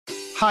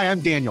Hi,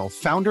 I'm Daniel,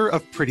 founder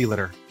of Pretty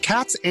Litter.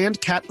 Cats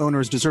and cat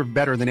owners deserve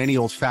better than any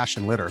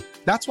old-fashioned litter.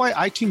 That's why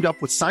I teamed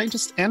up with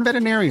scientists and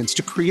veterinarians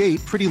to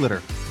create Pretty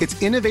Litter.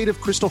 Its innovative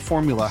crystal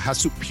formula has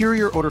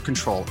superior odor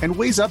control and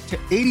weighs up to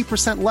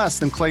 80% less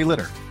than clay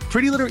litter.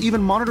 Pretty Litter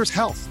even monitors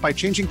health by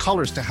changing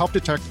colors to help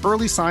detect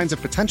early signs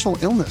of potential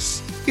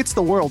illness. It's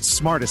the world's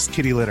smartest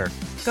kitty litter.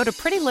 Go to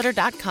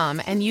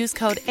prettylitter.com and use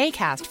code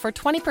ACAST for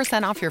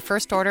 20% off your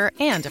first order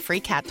and a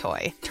free cat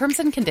toy. Terms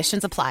and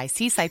conditions apply.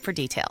 See site for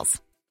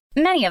details.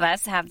 Many of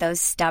us have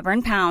those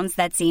stubborn pounds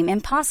that seem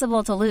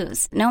impossible to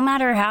lose, no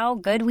matter how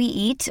good we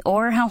eat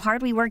or how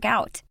hard we work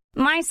out.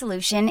 My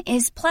solution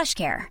is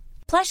PlushCare.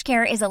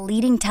 PlushCare is a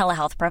leading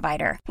telehealth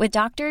provider with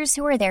doctors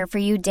who are there for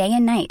you day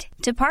and night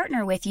to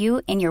partner with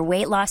you in your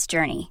weight loss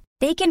journey.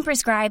 They can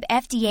prescribe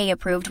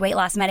FDA-approved weight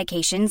loss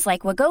medications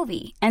like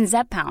Wegovy and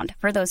Zepbound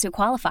for those who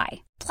qualify.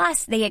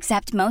 Plus, they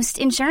accept most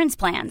insurance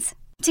plans.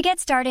 To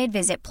get started,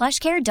 visit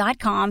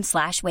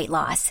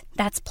plushcare.com/weightloss.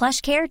 That's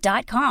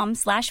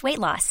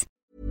plushcare.com/weightloss.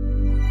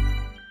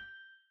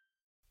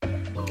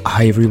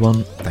 Hi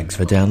everyone, thanks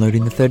for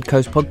downloading the Third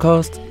Coast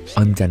podcast.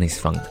 I'm Dennis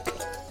Funk.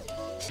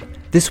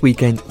 This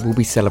weekend, we'll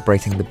be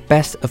celebrating the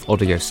best of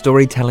audio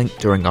storytelling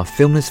during our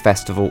Filmness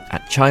Festival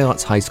at Chi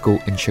Arts High School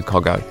in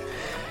Chicago.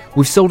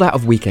 We've sold out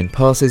of weekend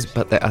passes,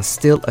 but there are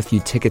still a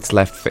few tickets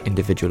left for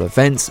individual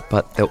events,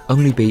 but they'll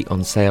only be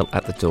on sale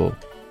at the door.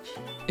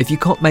 If you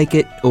can't make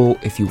it, or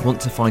if you want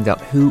to find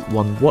out who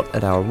won what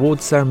at our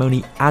awards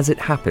ceremony as it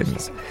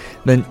happens,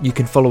 then you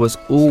can follow us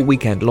all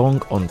weekend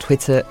long on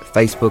Twitter,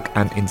 Facebook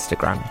and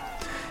Instagram.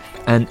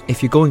 And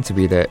if you're going to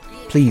be there,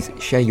 please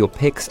share your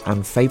pics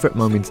and favourite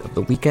moments of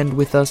the weekend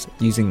with us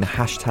using the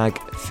hashtag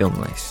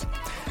Filmless.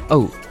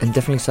 Oh, and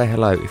definitely say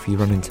hello if you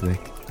run into me.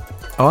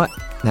 Alright,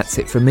 that's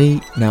it from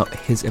me. Now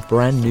here's a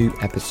brand new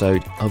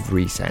episode of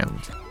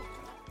Resound.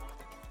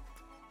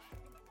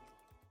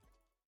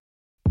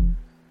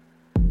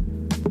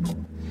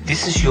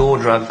 This is your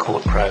drug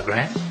court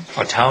program.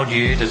 I told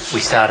you that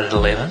we start at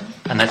 11,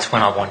 and that's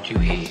when I want you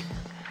here.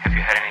 Have you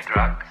had any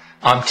drugs?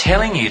 I'm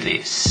telling you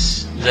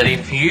this, that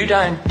if you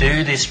don't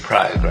do this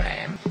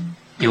program,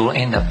 you'll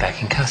end up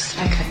back in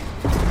custody. Okay.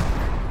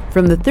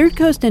 From the Third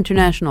Coast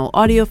International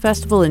Audio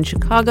Festival in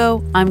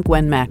Chicago, I'm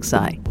Gwen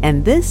Macsai,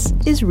 and this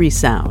is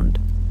Resound.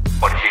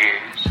 What did you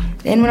use?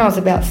 Then when I was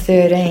about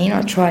 13,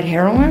 I tried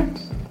heroin,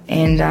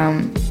 and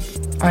I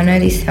know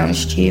this sounds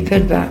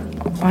stupid, but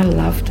I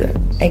loved it.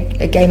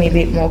 It gave me a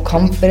bit more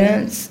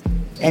confidence,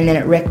 and then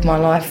it wrecked my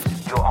life.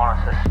 You're on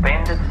a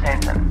suspended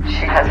sentence.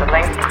 She has a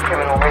lengthy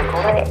criminal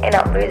record. They end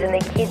up losing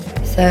their kids.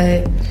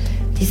 So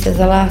this is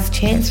the last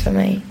chance for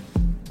me.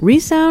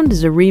 Resound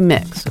is a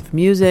remix of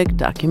music,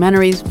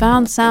 documentaries,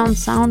 found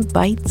sound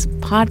bites,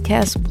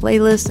 podcasts,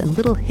 playlists, and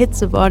little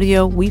hits of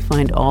audio we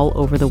find all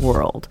over the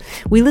world.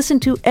 We listen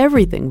to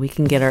everything we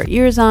can get our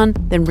ears on,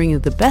 then bring you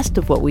the best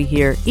of what we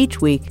hear each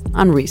week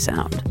on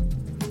Resound.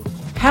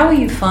 How are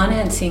you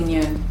financing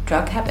your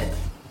drug habit?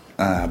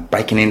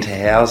 Breaking into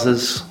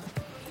houses,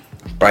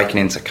 breaking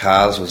into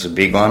cars was a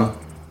big one.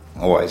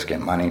 Always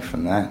get money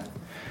from that.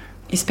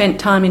 You spent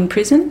time in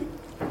prison?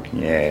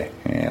 Yeah,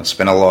 I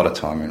spent a lot of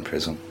time in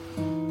prison.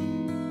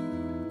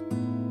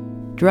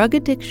 Drug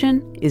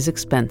addiction is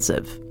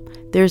expensive.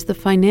 There's the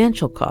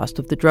financial cost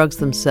of the drugs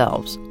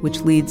themselves,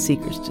 which leads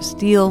seekers to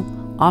steal,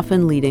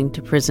 often leading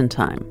to prison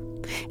time.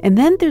 And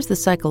then there's the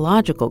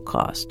psychological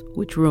cost,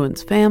 which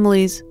ruins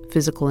families,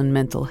 physical and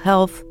mental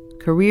health,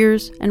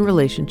 careers, and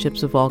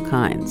relationships of all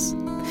kinds.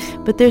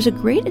 But there's a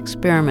great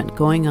experiment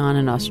going on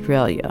in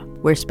Australia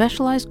where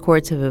specialized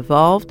courts have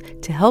evolved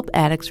to help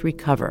addicts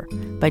recover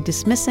by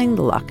dismissing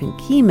the lock and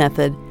key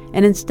method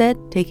and instead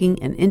taking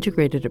an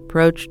integrated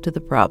approach to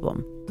the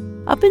problem.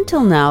 Up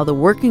until now, the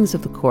workings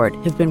of the court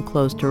have been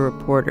closed to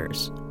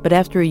reporters. But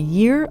after a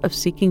year of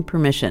seeking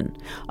permission,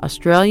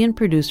 Australian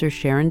producer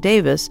Sharon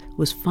Davis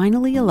was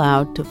finally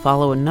allowed to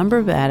follow a number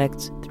of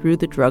addicts through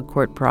the drug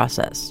court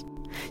process.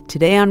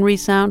 Today on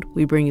Resound,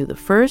 we bring you the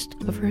first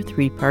of her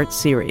 3-part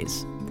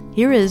series.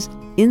 Here is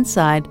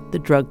Inside the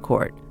Drug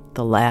Court,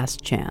 The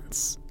Last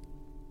Chance.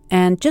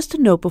 And just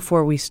a note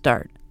before we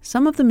start,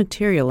 some of the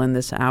material in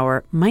this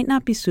hour might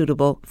not be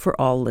suitable for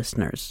all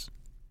listeners.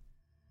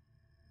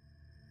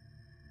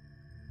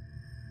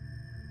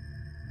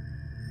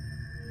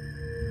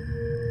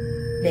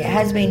 There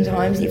has been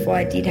times if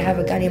I did have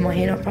a gun in my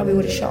hand, I probably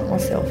would have shot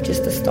myself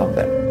just to stop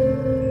it.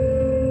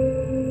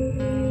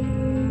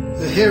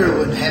 The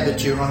heroin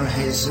habit, Your Honour,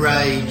 has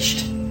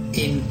raged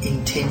in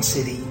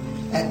intensity.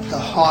 At the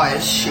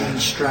highest, she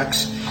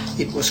instructs,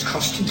 it was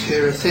costing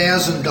her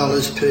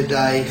 $1,000 per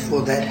day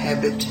for that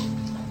habit.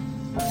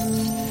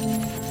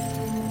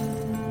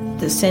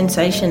 The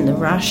sensation, the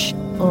rush,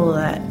 all of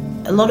that.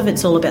 A lot of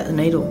it's all about the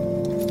needle.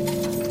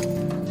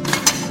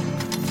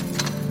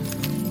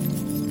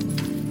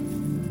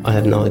 I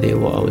had no idea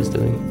what I was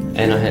doing.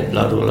 And I had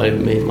blood all over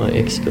me, my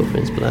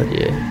ex-girlfriend's blood,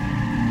 yeah.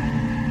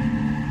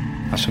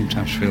 I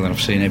sometimes feel that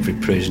I've seen every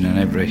prison and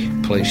every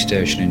police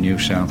station in New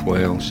South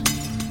Wales.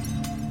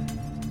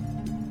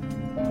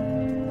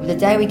 The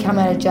day we come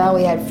out of jail,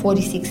 we had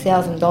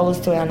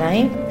 $46,000 to our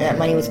name, and that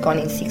money was gone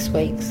in 6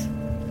 weeks.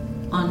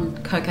 On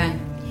cocaine?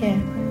 Yeah.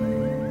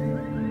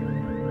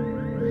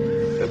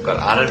 We've got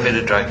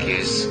unadmitted drug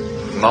use,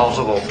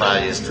 multiple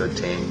failures to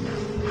attend.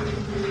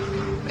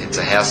 It's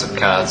a house of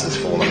cards that's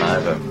fallen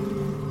over.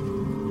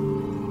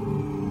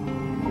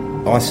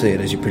 I see it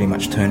as you pretty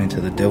much turn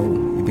into the devil.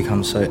 You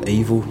become so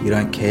evil, you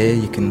don't care,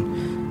 you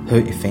can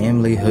hurt your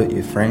family, hurt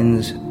your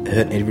friends,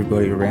 hurt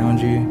everybody around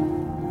you.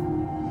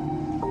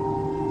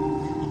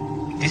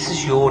 This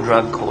is your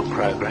drug court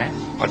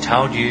program. I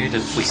told you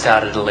that we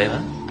start at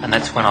 11, and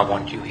that's when I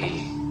want you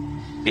here.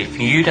 If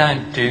you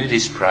don't do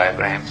this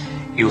program,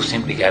 you'll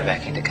simply go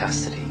back into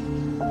custody.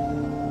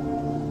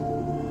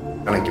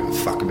 I don't give a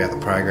fuck about the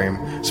program,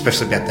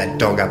 especially about that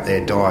dog up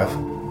there, Dive.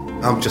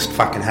 I've just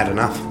fucking had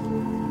enough.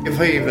 If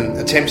he even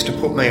attempts to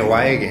put me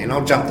away again,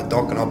 I'll jump the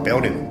dock and I'll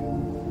belt him.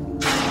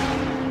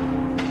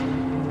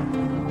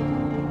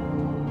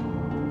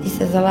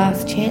 This is the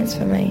last chance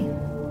for me.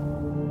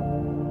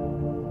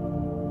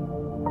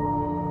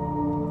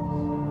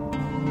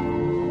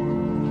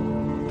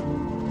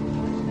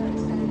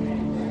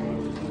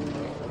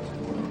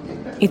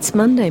 It's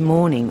Monday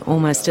morning,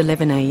 almost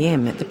 11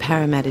 a.m. at the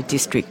Parramatta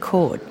District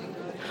Court.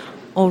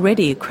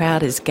 Already a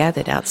crowd has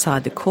gathered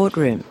outside the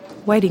courtroom,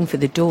 waiting for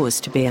the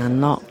doors to be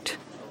unlocked.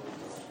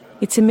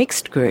 It's a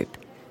mixed group,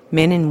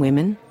 men and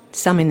women,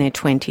 some in their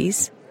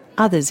 20s,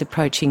 others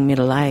approaching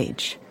middle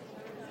age.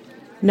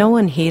 No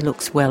one here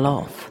looks well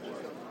off.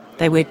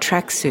 They wear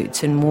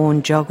tracksuits and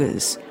worn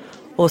joggers,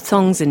 or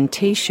thongs and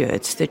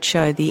T-shirts that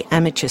show the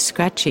amateur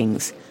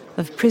scratchings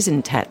of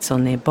prison tats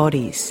on their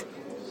bodies.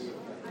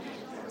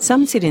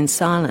 Some sit in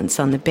silence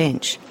on the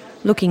bench,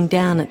 looking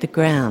down at the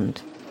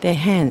ground, their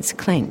hands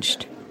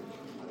clenched.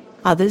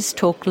 Others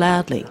talk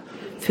loudly,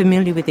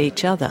 familiar with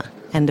each other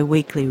and the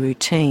weekly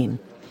routine.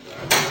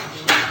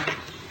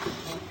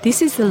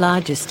 This is the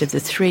largest of the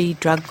 3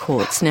 drug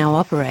courts now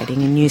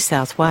operating in New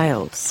South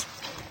Wales,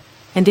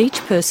 and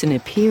each person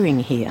appearing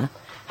here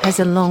has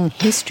a long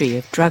history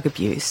of drug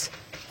abuse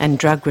and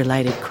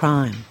drug-related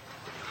crime.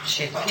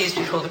 She appears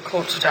before the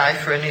court today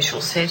for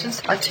initial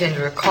sentence. I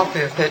tender a copy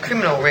of her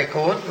criminal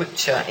record,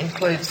 which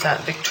includes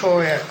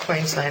Victoria,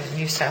 Queensland and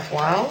New South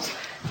Wales,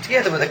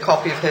 together with a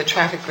copy of her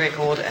traffic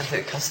record and her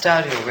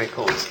custodial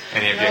records.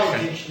 Any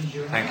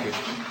objection? Thank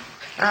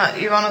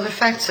you. Your Honour, the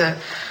facts are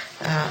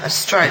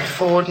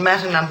straightforward.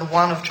 Matter number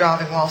 1 of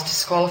driving whilst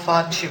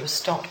disqualified, and she was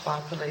stopped by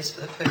police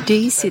for the first...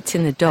 Dee sits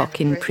in the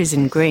dock in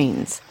Prison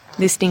Greens,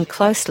 listening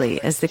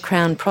closely as the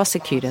Crown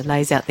prosecutor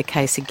lays out the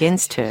case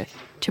against her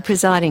to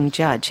presiding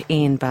judge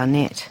Ian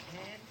Barnett.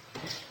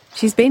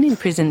 She's been in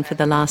prison for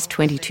the last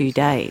 22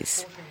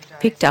 days,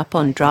 picked up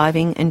on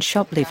driving and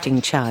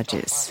shoplifting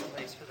charges.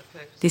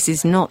 This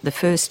is not the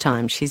first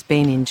time she's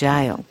been in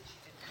jail.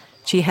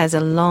 She has a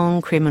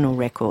long criminal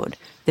record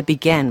that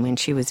began when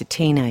she was a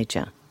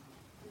teenager.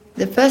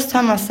 The first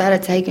time I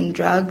started taking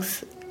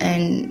drugs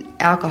and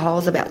alcohol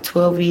was about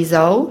 12 years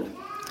old.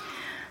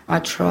 I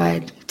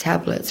tried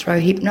tablets,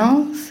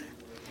 Rohypnols.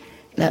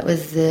 That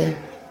was the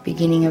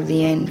beginning of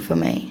the end for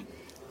me.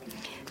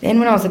 Then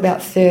when I was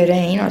about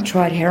 13, I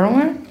tried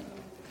heroin.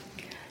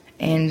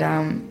 And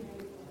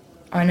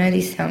I know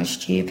this sounds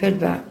stupid,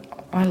 but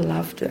I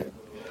loved it.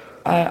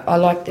 I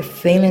liked the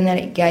feeling that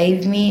it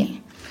gave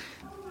me.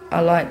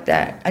 I liked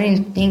that. I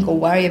didn't think or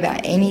worry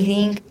about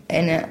anything,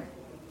 and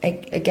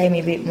it gave me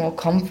a bit more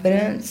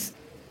confidence.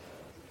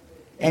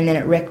 And then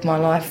it wrecked my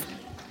life.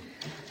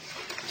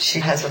 She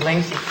has a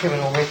lengthy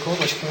criminal record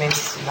which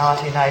commences in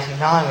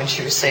 1989 when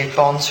she received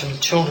bonds from the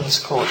Children's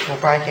Court for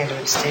break into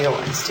and steal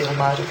a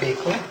motor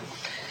vehicle.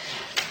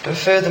 There were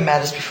further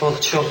matters before the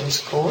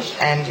Children's Court,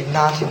 and in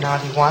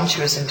 1991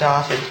 she was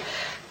indicted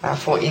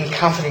for in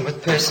company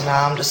with person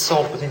armed,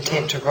 assault with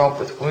intent to rob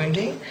with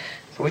wounding,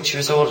 for which she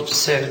was ordered to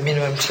serve a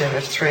minimum term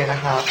of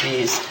 3.5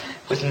 years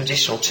with an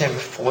additional term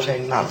of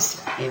 14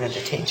 months in a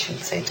detention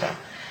centre.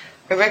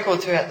 Her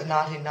record throughout the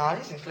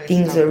 1990s includes...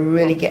 Things are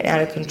really getting out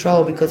of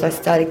control because I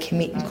started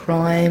committing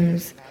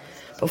crimes.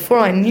 Before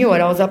I knew it,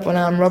 I was up on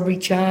armed robbery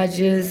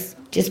charges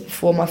just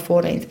before my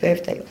 14th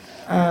birthday.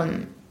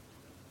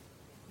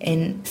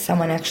 And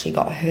someone actually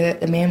got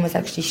hurt. The man was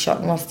actually shot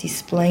and lost his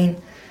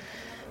spleen.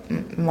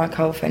 My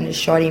co-offender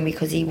shot him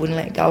because he wouldn't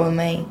let go of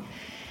me.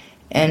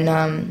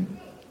 And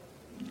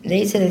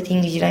these are the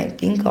things you don't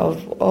think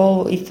of.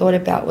 All he thought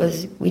about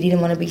was we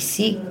didn't want to be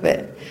sick,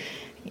 but...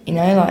 You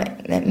know,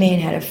 like, that man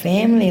had a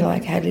family,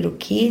 like, had little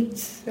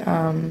kids.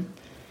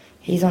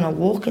 He's on a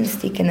walking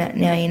stick and that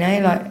now, you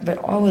know, like,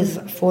 but I was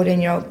a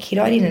 14-year-old kid.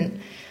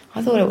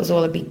 I thought it was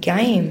all a big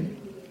game.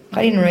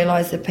 I didn't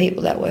realise the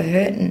people that were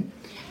hurting.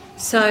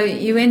 So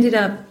you ended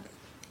up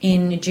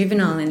in a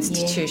juvenile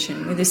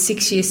institution with a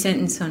 6-year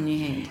sentence on your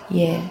head?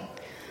 Yeah.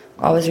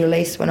 I was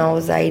released when I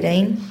was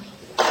 18.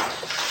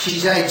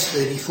 She's aged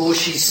 34.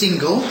 She's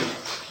single.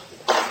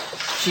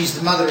 She's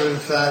the mother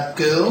of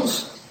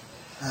girls.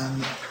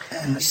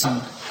 And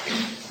son,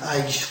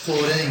 aged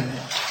 14.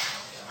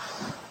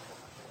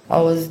 I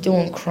was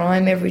doing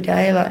crime every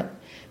day, like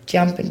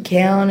jumping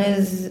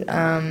counters,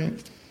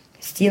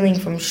 stealing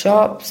from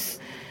shops,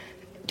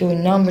 doing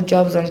a number of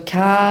jobs on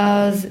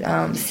cars,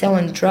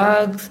 selling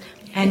drugs.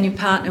 And your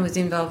partner was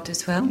involved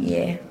as well?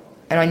 Yeah.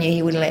 And I knew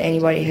he wouldn't let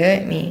anybody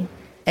hurt me.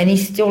 And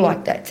he's still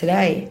like that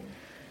today.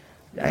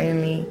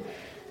 Only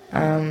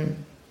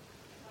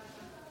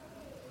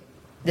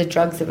the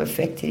drugs have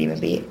affected him a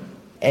bit.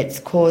 It's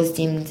caused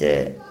him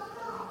to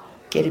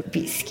get a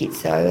bit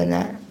schizo and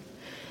that.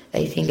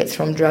 They think it's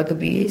from drug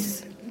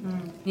abuse.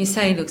 You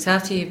say he looks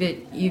after you,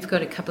 but you've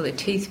got a couple of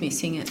teeth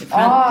missing at the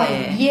front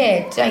there.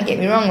 Yeah, don't get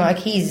me wrong.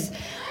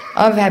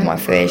 I've had my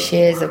fair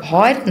shares of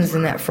hidings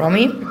and that from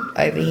him,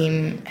 over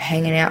him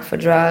hanging out for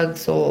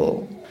drugs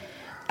or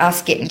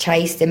us getting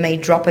chased and me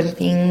dropping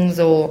things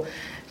or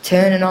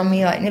turning on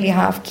me, like nearly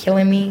half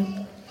killing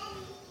me,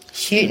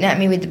 shooting at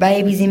me with the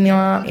babies in my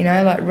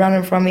arm,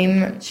 running from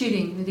him.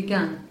 Shooting with a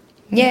gun?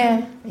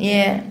 Yeah.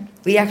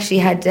 We actually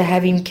had to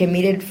have him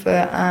committed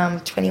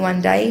for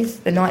 21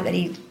 days, the night that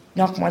he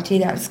knocked my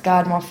teeth out and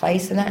scarred my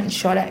face and that and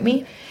shot at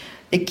me.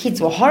 The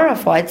kids were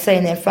horrified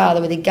seeing their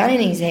father with a gun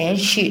in his hand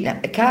shooting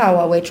at the car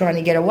while we're trying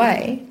to get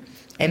away,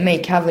 and me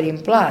covered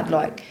in blood.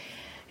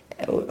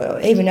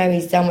 Even though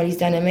he's done what he's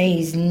done to me,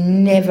 he's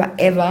never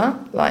ever,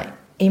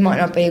 he might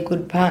not be a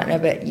good partner,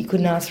 but you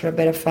couldn't ask for a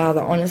better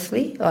father,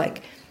 honestly.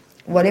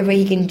 Whatever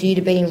he can do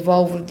to be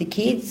involved with the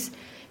kids,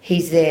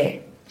 he's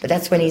there. But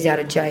that's when he's out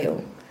of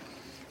jail.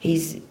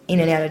 He's in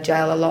and out of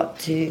jail a lot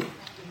too.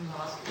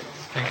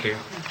 Thank you.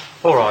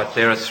 All right,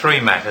 there are 3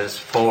 matters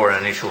for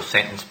an initial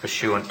sentence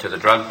pursuant to the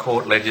drug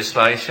court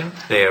legislation.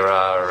 There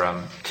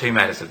are 2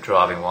 matters of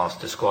driving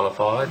whilst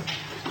disqualified.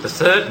 The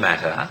 3rd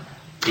matter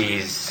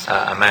is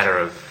a matter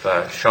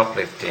of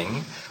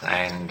shoplifting,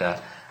 and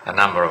a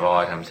number of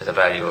items at a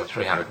value of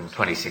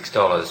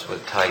 $326 were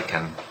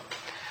taken.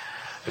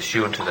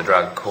 Pursuant to the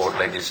drug court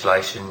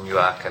legislation, you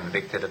are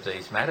convicted of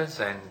these matters,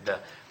 and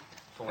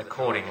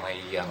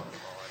accordingly,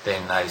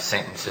 then those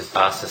sentences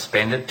are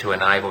suspended to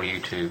enable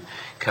you to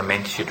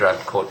commence your drug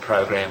court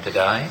program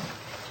today.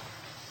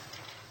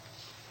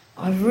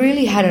 I've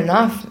really had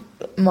enough.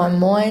 My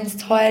mind's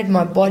tired,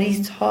 my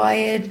body's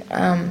tired.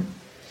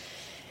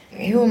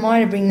 Who am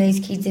I to bring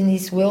these kids in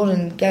this world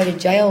and go to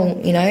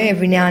jail,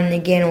 every now and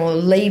again, or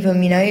leave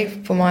them,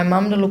 for my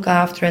mum to look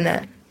after and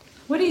that?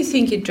 What do you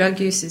think your drug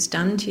use has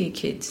done to your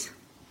kids?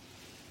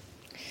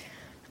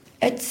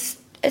 It's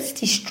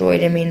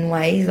destroyed them in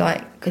ways,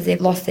 because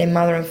they've lost their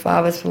mother and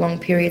fathers for long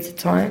periods of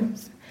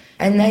times.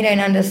 And they don't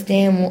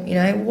understand,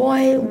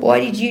 why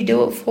did you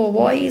do it for?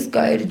 Why you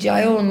go to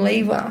jail and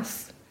leave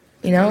us?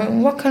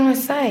 What can I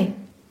say?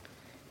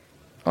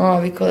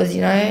 Oh, because,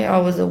 I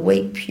was a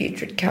weak,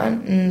 putrid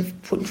cunt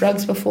and put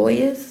drugs for 4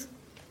 years?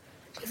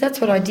 Because that's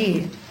what I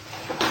did.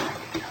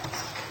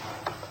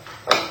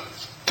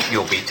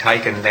 You'll be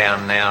taken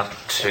down now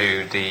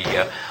to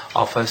the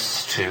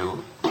office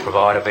to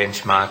provide a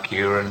benchmark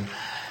urine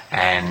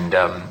and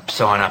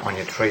sign up on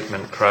your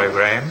treatment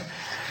program.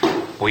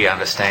 We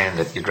understand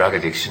that your drug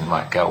addiction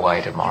won't go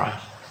away tomorrow,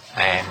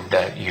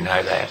 and you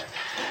know that.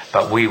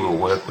 But we will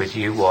work with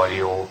you while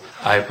you're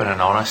open and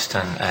honest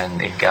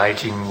and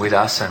engaging with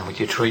us and with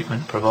your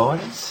treatment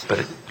providers.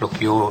 But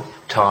look, your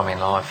time in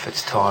life,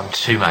 it's time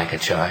to make a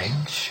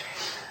change,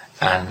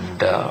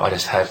 and I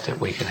just hope that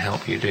we can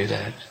help you do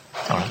that.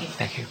 All right,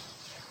 thank you.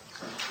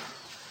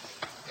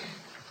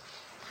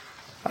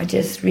 I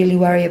just really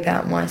worry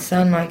about my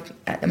son,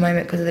 at the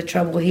moment, because of the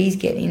trouble he's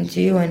getting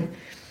into, and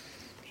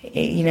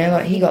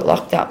he got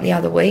locked up the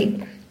other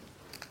week,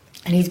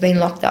 and he's been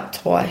locked up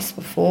twice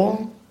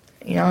before.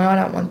 I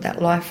don't want that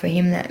life for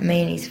him that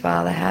me and his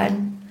father had.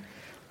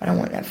 I don't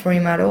want that for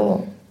him at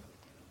all.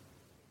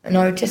 And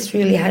I've just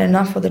really had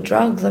enough of the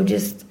drugs.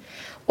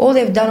 All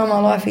they've done all my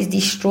life is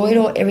destroyed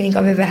everything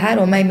I've ever had,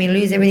 or made me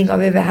lose everything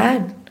I've ever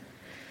had.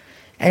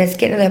 And it's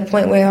getting to that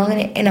point where I'm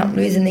going to end up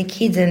losing the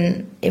kids,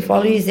 and if I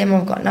lose them,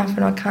 I've got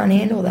nothing. I can't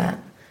handle that.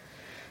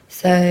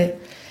 So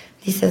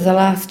this is the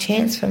last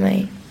chance for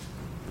me.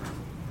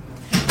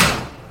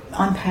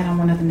 I'm Pat, I'm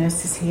one of the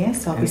nurses here,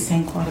 so I'll be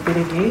seeing quite a bit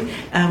of you.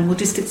 We'll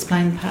just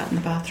explain the part in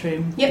the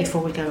bathroom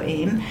before we go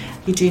in.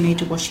 You do need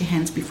to wash your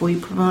hands before you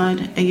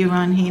provide a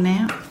urine here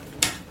now.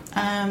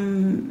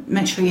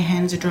 Make sure your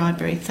hands are dried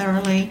very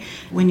thoroughly.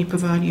 When you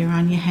provide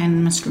urine, your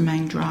hand must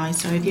remain dry.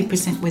 So if you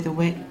present with a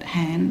wet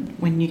hand,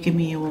 when you give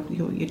me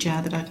your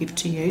jar that I give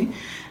to you,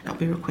 I'll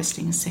be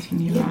requesting a second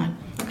urine.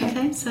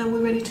 Okay, so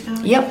we're ready to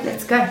go? Yep,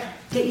 let's go.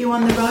 Get you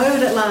on the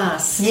road at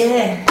last.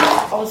 Yeah,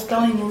 I was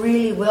going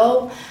really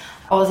well.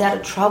 I was out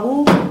of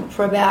trouble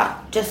for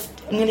about just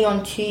nearly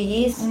on 2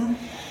 years.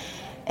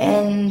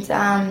 And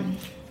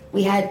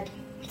we had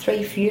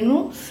 3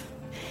 funerals.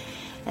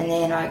 And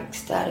then I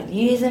started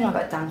using, I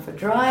got done for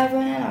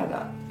driving, I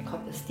got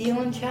caught the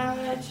stealing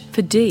charge.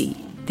 For Dee,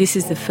 this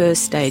is the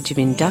first stage of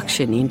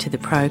induction into the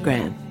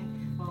program.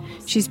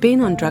 She's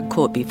been on drug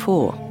court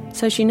before,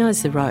 so she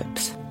knows the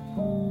ropes.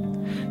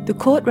 The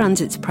court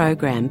runs its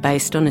program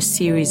based on a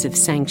series of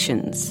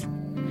sanctions.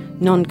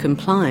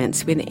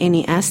 Non-compliance with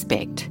any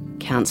aspect,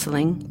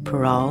 counselling,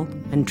 parole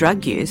and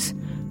drug use,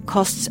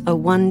 costs a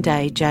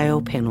 1-day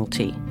jail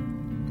penalty.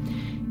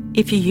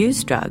 If you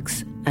use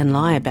drugs, and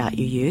lie about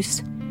your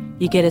use,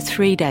 you get a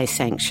 3-day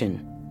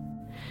sanction.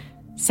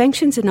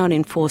 Sanctions are not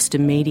enforced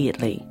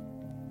immediately.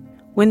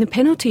 When the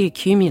penalty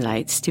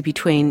accumulates to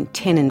between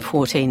 10 and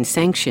 14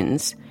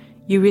 sanctions,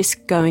 you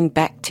risk going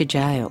back to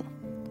jail,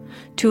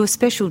 to a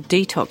special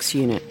detox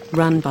unit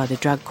run by the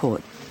drug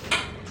court.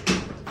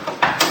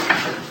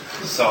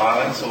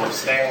 Silence or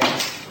stand.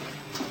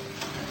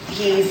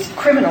 His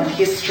criminal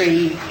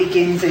history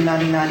begins in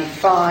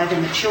 1995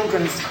 in the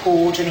Children's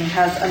Court, and he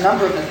has a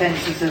number of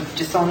offences of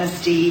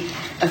dishonesty,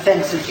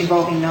 offences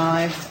involving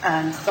knives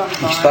and some violence.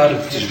 He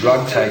started his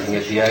drug taking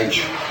at the age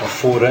of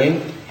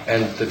 14,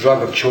 and the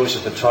drug of choice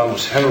at the time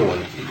was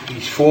heroin.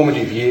 His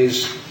formative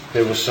years,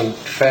 there was some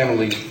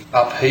family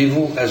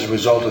upheaval. As a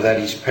result of that,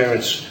 his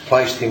parents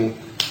placed him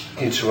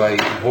into a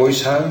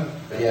boys' home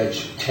at the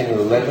age of 10 or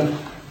 11.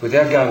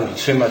 Without going into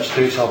too much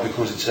detail,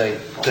 because it's a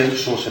deep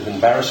source of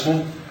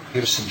embarrassment, he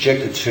was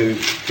subjected to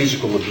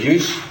physical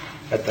abuse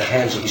at the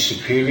hands of his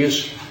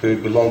superiors, who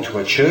belonged to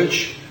a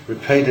church,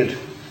 repeated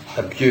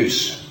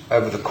abuse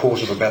over the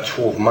course of about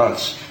 12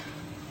 months.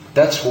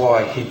 That's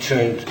why he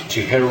turned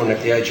to heroin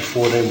at the age of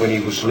 14 when he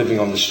was living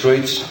on the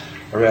streets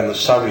around the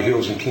Surrey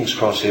Hills and King's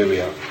Cross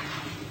area.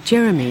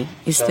 Jeremy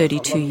is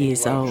 32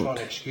 years old.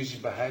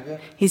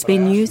 He's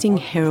been using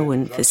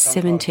heroin for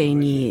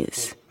 17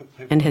 years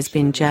and has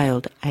been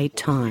jailed 8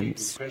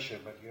 times.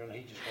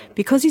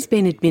 Because he's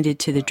been admitted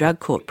to the drug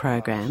court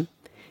program,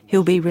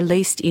 he'll be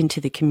released into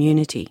the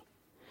community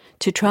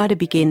to try to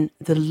begin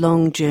the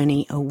long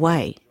journey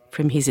away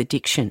from his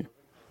addiction.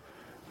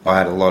 I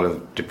had a lot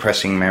of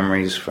depressing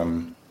memories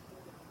from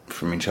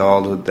my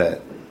childhood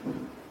that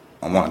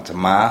I wanted to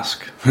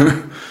mask.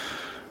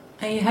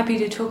 Are you happy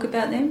to talk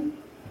about them?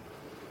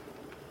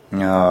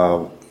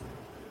 Now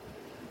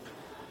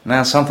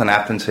something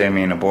happened to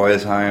me in a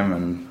boys' home,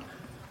 and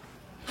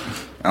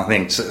I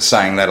think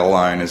saying that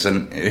alone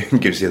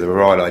it gives you the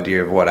right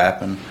idea of what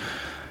happened.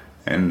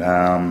 And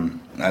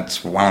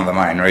that's one of the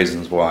main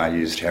reasons why I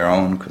used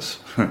heroin, because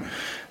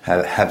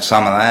have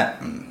some of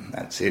that and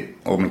that's it.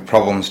 All my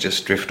problems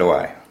just drift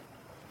away.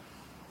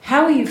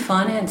 How are you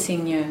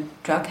financing your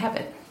drug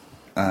habit?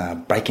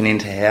 Breaking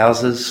into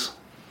houses,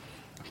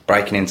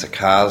 breaking into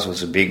cars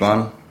was a big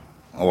one.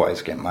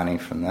 Always get money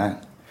from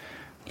that.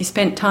 You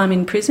spent time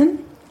in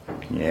prison?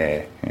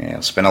 Yeah, I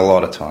spent a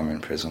lot of time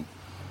in prison.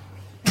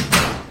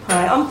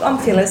 Hi, I'm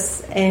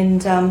Phyllis,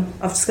 and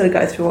I've just got to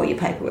go through all your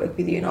paperwork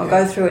with you, and I'll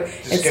go through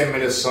it Just get me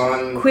to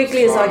sign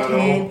quickly as I it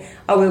can. all.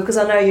 I will, because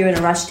I know you're in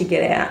a rush to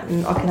get out,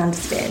 and I can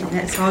understand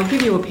that. So I'll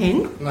give you a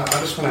pen. No, I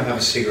just want to have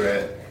a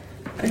cigarette.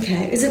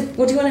 Okay.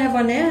 What do you want to have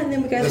one now, and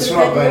then we go That's through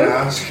the what I've been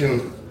paperwork?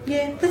 asking.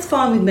 Yeah, that's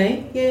fine with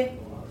me. Yeah,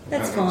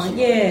 that's fine.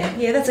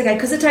 Yeah, that's okay,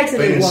 because it takes a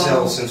Been little in while.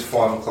 cell since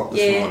 5 o'clock this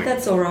Yeah, morning.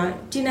 that's all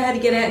right. Do you know how to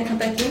get out and come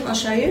back in? I'll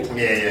show you.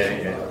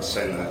 Yeah. I've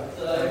seen that.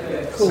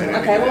 Cool. Seen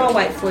Okay, well, I'll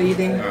wait for you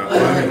then. Alright,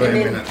 And wait a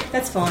then minute.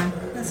 that's fine.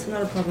 That's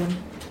not a problem.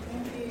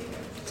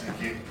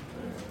 Thank you.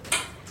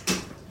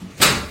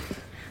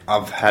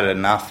 I've had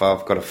enough.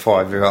 I've got a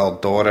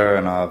 5-year-old daughter,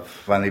 and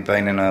I've only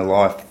been in her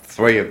life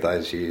 3 of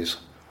those years.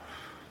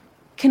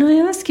 Can I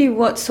ask you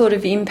what sort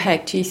of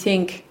impact you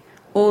think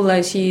all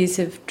those years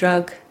of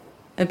drug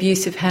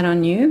abuse have had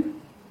on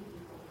you?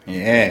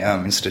 Yeah,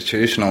 I'm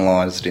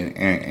institutionalised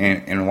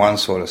in one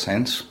sort of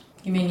sense.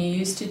 You mean you're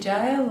used to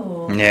jail,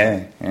 or...?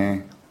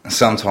 Yeah.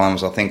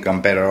 Sometimes I think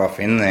I'm better off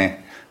in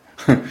there.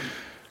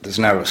 There's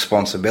no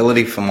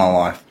responsibility for my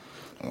life.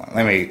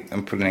 Let me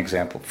put an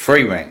example.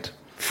 Free rent,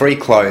 free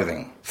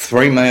clothing,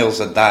 3 meals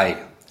a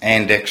day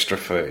and extra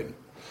food.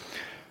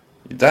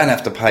 You don't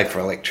have to pay for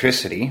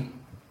electricity.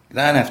 You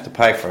don't have to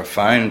pay for a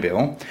phone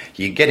bill.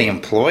 You get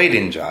employed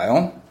in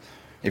jail.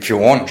 If you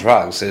want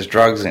drugs, there's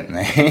drugs in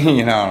there.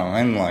 You know what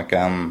I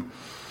mean?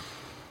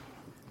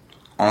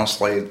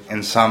 Honestly,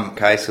 in some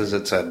cases,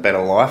 it's a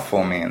better life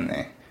for me in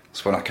there.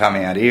 So when I come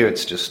out here,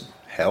 it's just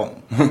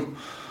hell.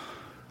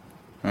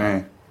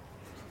 Yeah.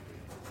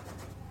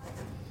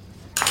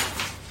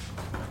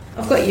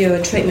 I've got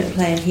your treatment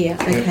plan here.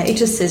 Okay, It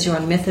just says you're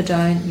on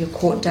methadone, your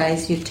court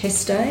days, your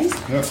test days.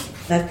 Yep.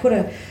 They've put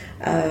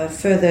a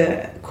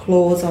further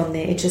clause on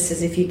there. It just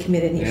says if you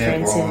commit any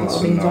offence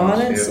involving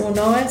violence or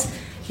knives,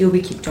 you'll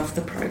be kicked off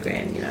the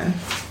program, you know.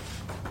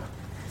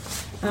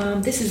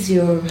 This is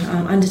your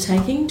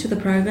undertaking to the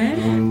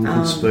program.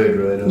 Good speed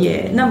reader.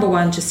 Yeah, number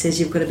 1 just says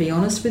you've got to be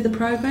honest with the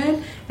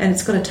program, and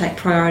it's got to take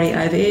priority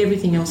over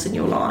everything else in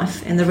your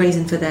life. And the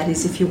reason for that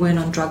is if you weren't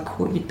on drug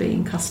court, you'd be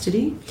in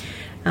custody.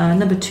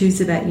 Number 2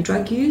 is about your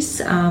drug use.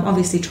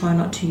 Obviously, try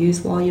not to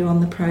use while you're on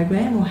the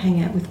program or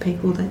hang out with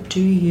people that do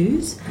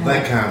use.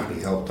 They can't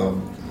be helped.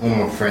 All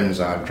my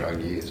friends are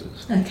drug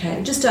users.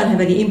 Okay, just don't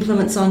have any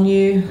implements on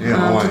you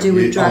to do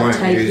with drug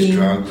taking. Use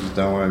drugs,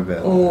 don't worry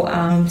about or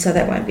so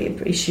that won't be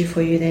an issue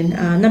for you then.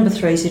 Number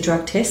 3 is your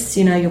drug tests.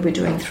 You know you'll be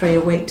doing 3 a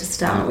week to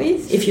start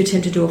with. If you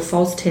attempt to do a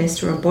false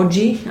test or a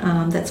bodgy,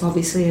 that's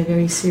obviously a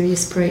very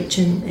serious breach,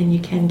 and you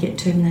can get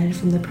terminated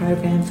from the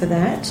program for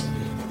that.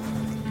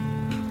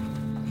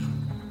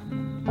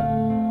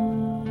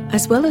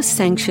 As well as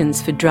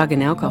sanctions for drug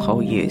and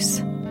alcohol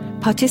use,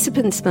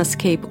 participants must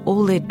keep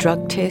all their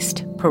drug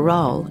test,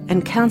 parole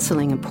and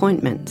counselling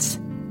appointments.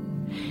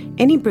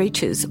 Any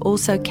breaches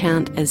also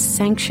count as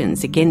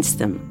sanctions against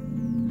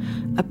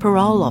them. A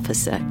parole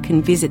officer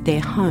can visit their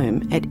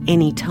home at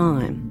any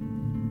time.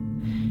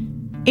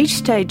 Each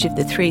stage of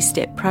the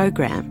 3-step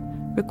program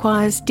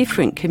requires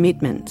different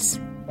commitments.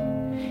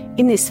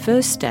 In this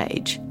first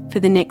stage, for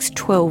the next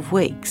 12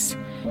 weeks,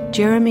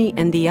 Jeremy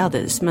and the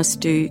others must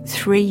do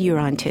 3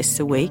 urine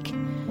tests a week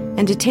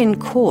and attend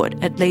court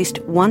at least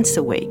once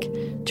a week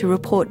to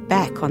report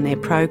back on their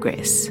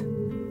progress.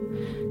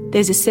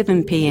 There's a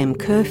 7 p.m.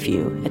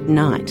 curfew at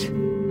night.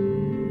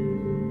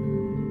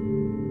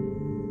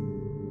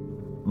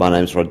 My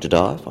name's Roger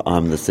Dive.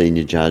 I'm the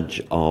Senior Judge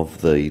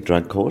of the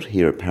Drug Court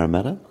here at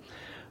Parramatta.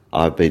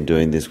 I've been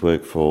doing this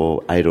work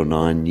for 8 or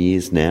 9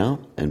 years now,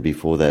 and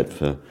before that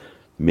for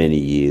many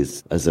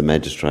years as a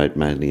magistrate,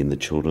 mainly in the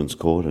Children's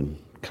Court and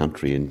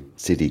country and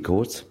city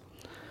courts.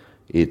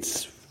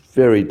 It's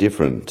very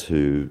different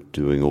to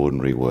doing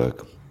ordinary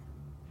work.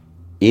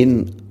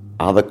 In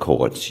other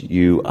courts,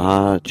 you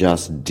are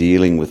just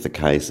dealing with the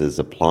cases,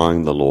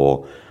 applying the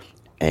law,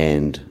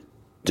 and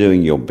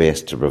doing your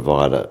best to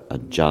provide a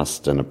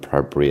just and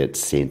appropriate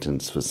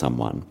sentence for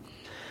someone.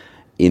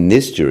 In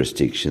this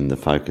jurisdiction, the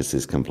focus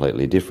is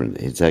completely different.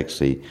 It's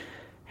actually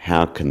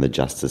how can the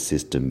justice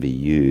system be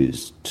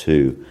used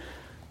to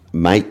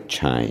make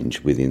change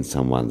within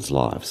someone's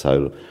life.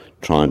 So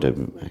trying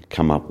to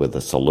come up with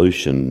a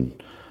solution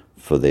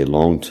for their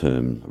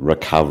long-term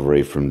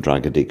recovery from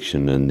drug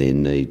addiction and their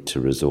need to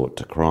resort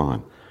to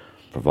crime,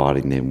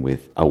 providing them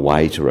with a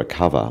way to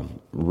recover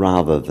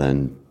rather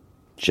than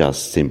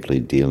just simply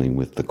dealing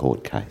with the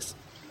court case.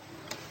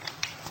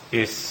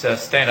 Yes,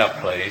 stand up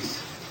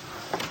please.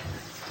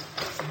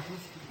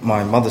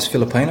 My mother's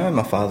Filipino,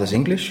 my father's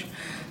English.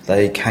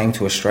 They came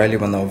to Australia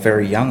when they were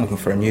very young, looking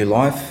for a new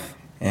life.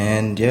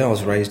 And I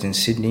was raised in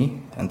Sydney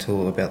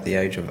until about the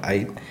age of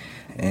 8,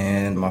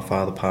 and my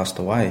father passed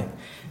away.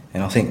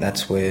 And I think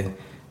that's where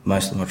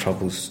most of my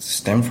troubles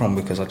stem from,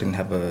 because I didn't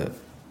have a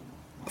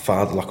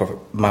father, like a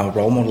male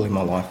role model in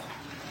my life.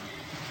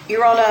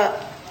 Your Honour,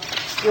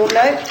 you'll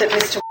note that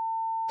Mr.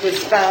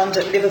 was found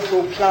at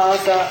Liverpool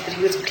Plaza, that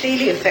he was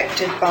clearly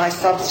affected by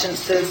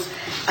substances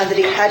and that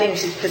he had in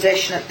his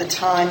possession at the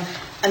time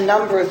a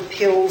number of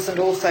pills and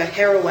also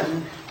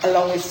heroin,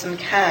 along with some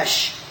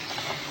cash.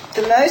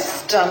 The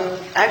most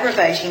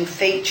aggravating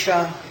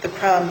feature, the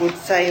Crown would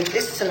say, of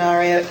this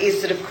scenario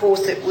is that, of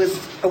course, it was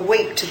a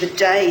week to the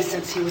day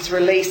since he was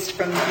released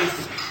from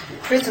his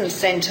prison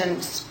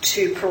sentence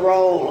to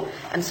parole,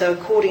 and so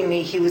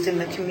accordingly he was in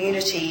the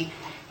community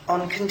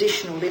on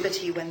conditional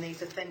liberty when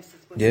these offences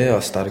were... I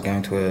started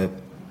going to a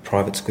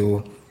private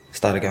school,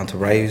 started going to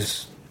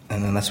raves,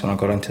 and then that's when I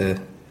got into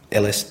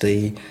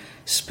LSD,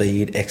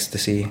 speed,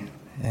 ecstasy,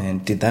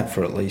 and did that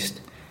for at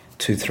least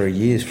 2-3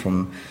 years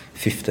from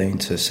 15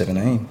 to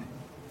 17.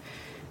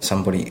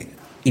 Somebody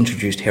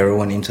introduced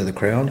heroin into the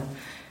crowd,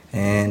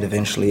 and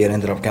eventually it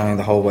ended up going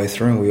the whole way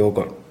through, and we all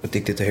got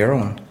addicted to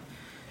heroin.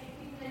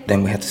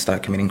 Then we had to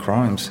start committing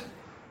crimes.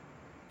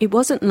 It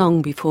wasn't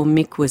long before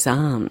Mick was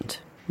armed,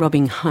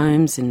 robbing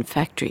homes and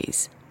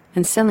factories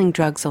and selling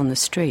drugs on the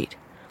street,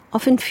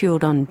 often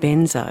fueled on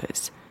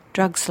benzos,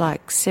 drugs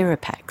like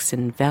Seropax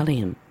and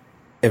Valium.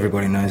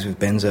 Everybody knows with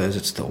benzos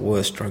it's the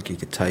worst drug you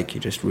could take.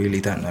 You just really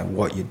don't know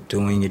what you're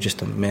doing. You're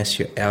just a mess.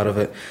 You're out of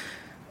it.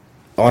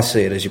 I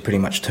see it as you pretty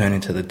much turn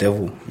into the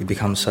devil. You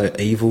become so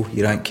evil.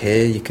 You don't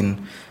care. You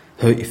can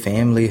hurt your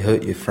family,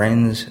 hurt your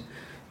friends.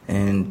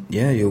 And,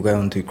 you'll go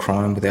and do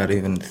crime without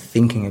even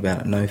thinking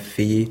about it. No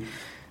fear,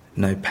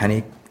 no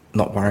panic,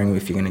 not worrying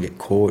if you're going to get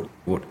caught.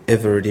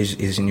 Whatever it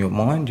is in your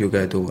mind, you'll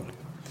go do it.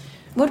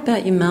 What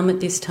about your mum at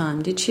this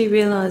time? Did she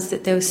realise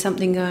that there was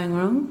something going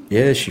wrong?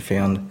 Yeah, she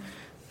found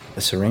a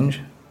syringe,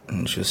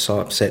 and she was so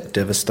upset,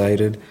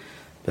 devastated,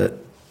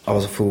 but I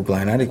was a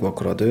full-blown addict. What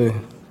could I do?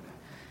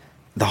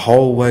 The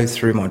whole way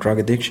through my drug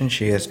addiction,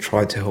 she has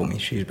tried to help me.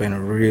 She's been a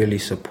really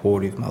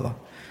supportive mother.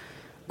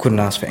 Couldn't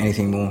ask for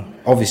anything more.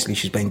 Obviously,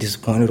 she's been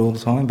disappointed all the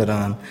time, but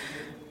I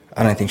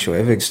don't think she'll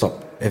ever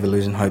stop ever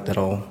losing hope that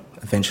I'll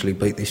eventually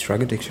beat this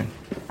drug addiction.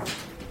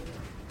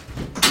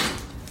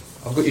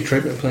 I've got your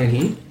treatment plan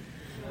here,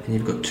 and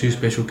you've got 2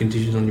 special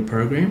conditions on your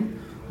program.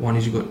 One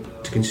is you've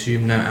got to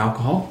consume no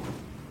alcohol,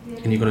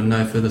 and you've got a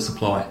no further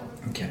supply.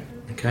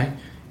 Okay?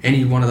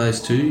 Any one of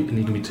those 2, and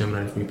you can be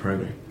terminated from your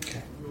program.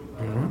 Okay.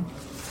 Alright.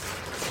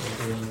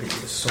 I'll get you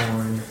to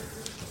sign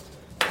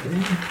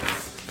there.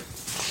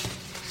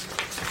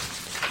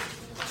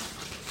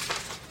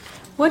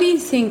 What do you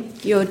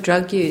think your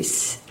drug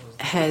use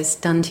has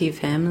done to your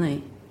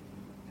family?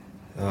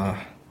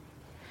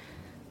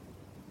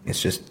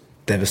 It's just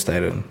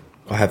devastated.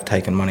 I have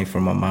taken money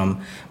from my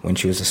mum when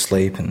she was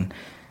asleep, and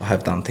I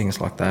have done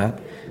things like that.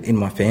 In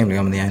my family,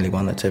 I'm the only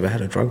one that's ever had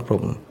a drug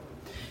problem.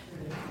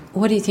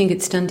 What do you think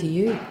it's done to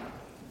you?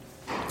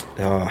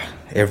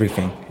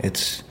 Everything.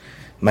 It's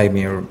made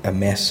me a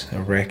mess,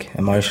 a wreck,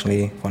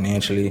 emotionally,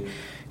 financially,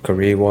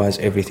 career-wise,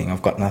 everything.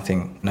 I've got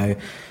nothing, no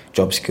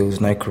job skills,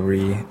 no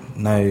career,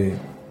 no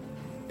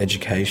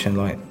education.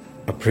 I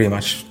pretty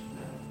much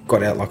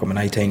got out like I'm an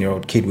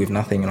 18-year-old kid with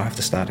nothing and I have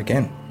to start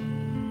again.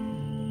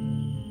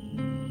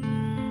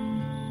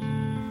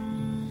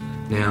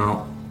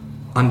 Now,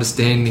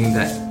 understanding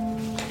that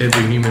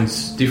every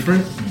human's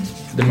different,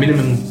 the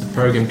minimum the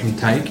program can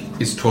take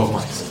is 12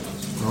 months,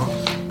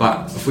 right?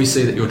 But if we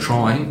see that you're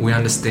trying, we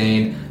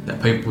understand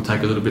that people will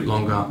take a little bit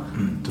longer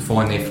to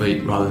find their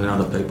feet rather than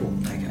other people.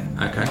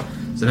 Okay?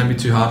 So don't be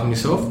too hard on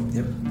yourself.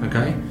 Yep.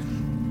 Okay?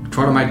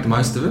 Try to make the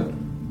most of it,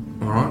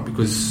 alright?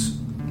 Because...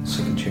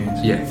 second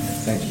chance. Yeah.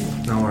 Thank you.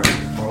 No worries.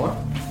 Alright?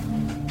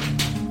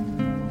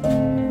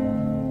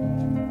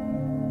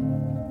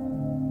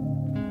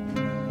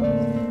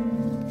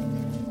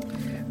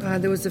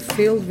 There was a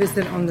field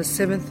visit on the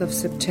 7th of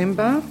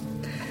September.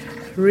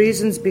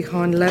 Reasons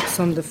behind lapse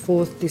on the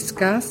 4th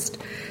discussed.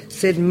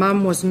 Said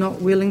Mum was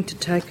not willing to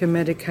take her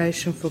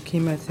medication for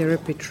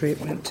chemotherapy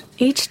treatment.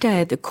 Each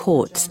day at the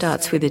court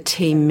starts with a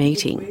team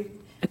meeting,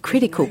 a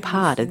critical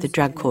part of the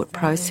drug court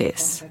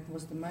process.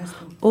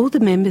 All the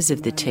members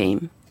of the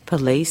team,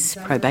 police,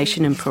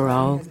 probation and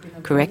parole,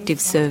 corrective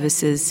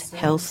services,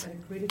 health,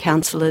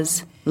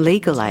 counsellors,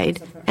 legal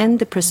aid and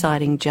the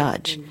presiding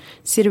judge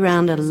sit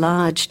around a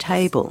large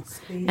table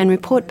and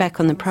report back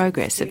on the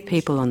progress of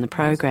people on the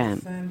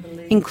program,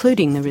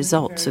 including the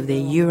results of their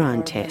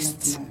urine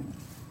tests.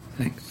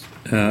 Thanks.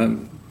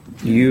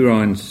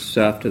 Urines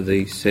after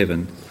the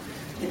 7th.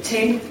 The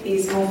 10th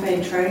is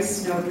morphine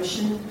trace, no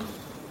admission.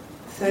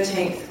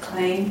 13th,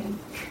 clean.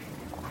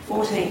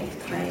 14th,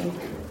 clean.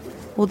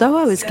 Although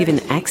I was given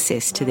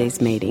access to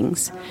these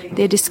meetings,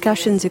 their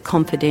discussions are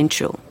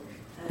confidential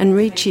and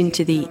reach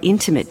into the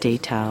intimate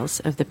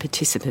details of the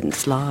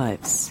participants'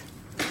 lives.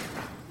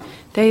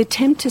 They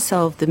attempt to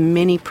solve the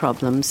many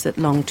problems that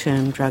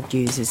long-term drug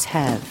users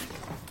have.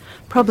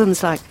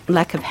 Problems like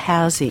lack of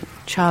housing,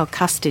 child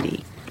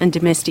custody and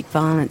domestic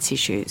violence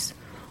issues,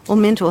 or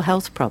mental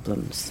health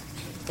problems.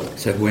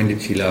 So when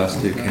did she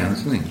last do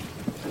counselling?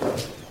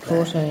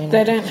 14.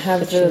 They don't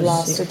have the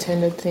last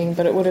attended thing,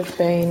 but it would have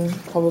been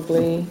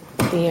probably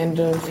the end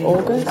of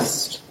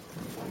August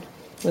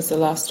was the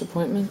last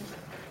appointment.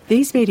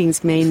 These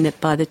meetings mean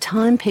that by the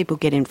time people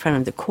get in front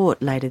of the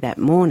court later that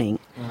morning,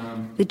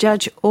 the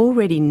judge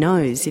already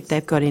knows if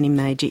they've got any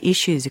major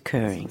issues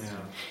occurring,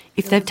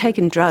 if they've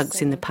taken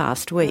drugs in the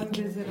past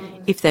week,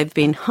 if they've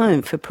been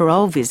home for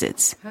parole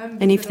visits,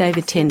 and if they've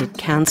attended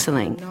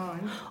counselling.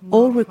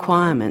 All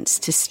requirements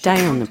to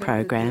stay on the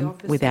program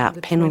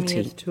without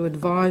penalty. To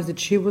advise that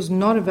she was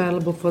not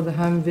available for the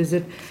home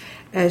visit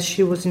as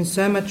she was in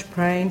so much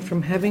pain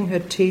from having her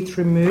teeth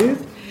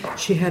removed.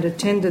 She had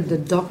attended the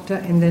doctor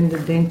and then the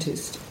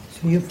dentist.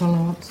 So you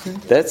follow up, sir?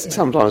 That's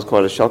sometimes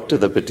quite a shock to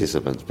the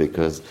participants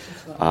because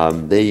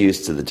they're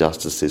used to the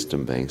justice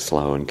system being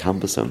slow and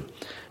cumbersome.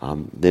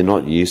 They're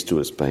not used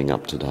to us being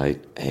up to date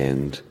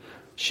and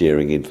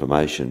sharing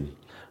information.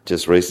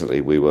 Just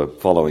recently we were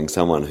following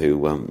someone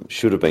who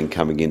should have been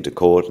coming into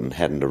court and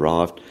hadn't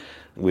arrived.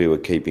 We were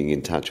keeping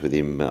in touch with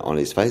him on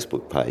his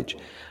Facebook page.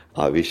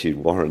 I've issued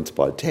warrants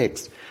by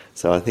text,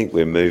 so I think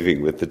we're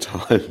moving with the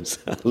times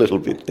a little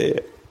bit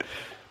there.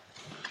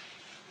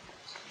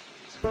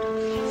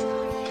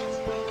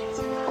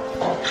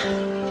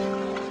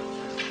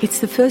 It's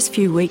the first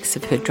few weeks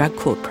of her drug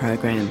court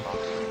program,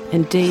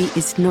 and Dee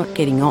is not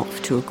getting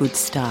off to a good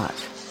start.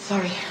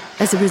 Sorry.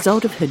 As a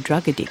result of her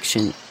drug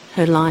addiction,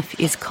 her life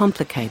is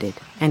complicated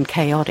and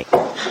chaotic.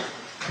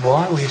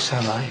 Why were you so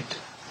late?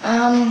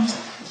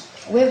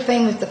 We've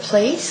been with the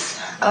police.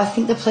 I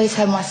think the police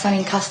have my son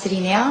in custody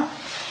now.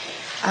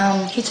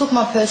 He took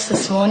my purse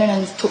this morning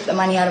and took the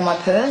money out of my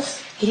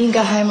purse. He didn't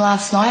go home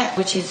last night,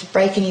 which is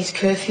breaking his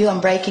curfew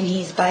and breaking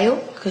his bail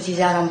because he's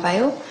out on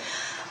bail.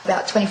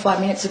 About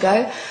 25 minutes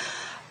ago,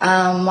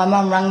 my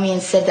mum rang me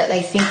and said that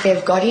they think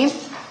they've got him.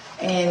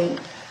 And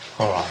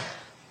all right,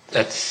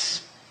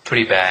 that's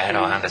pretty bad,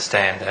 I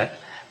understand that.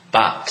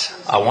 But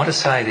I want to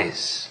say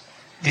this.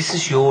 This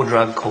is your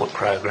drug court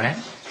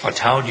program. I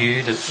told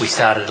you that we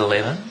start at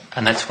 11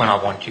 and that's when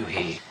I want you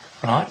here,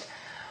 right?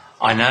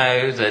 I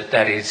know that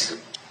that is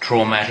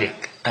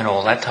traumatic and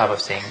all that type of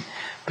thing,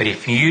 but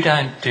if you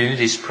don't do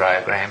this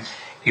program,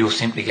 you'll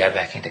simply go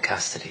back into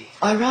custody.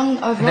 I've rung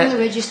the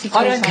registry.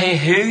 I don't care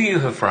who you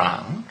have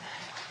rung.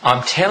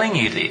 I'm telling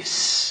you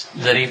this,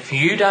 that if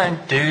you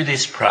don't do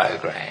this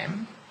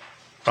program,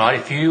 right,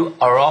 if you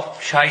are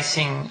off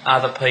chasing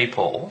other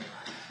people,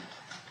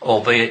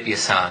 albeit your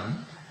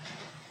son,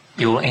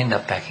 you'll end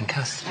up back in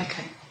custody.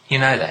 Okay. You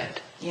know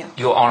that? Yeah.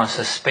 You're on a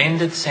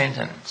suspended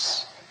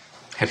sentence.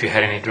 Have you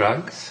had any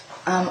drugs?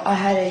 I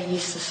had a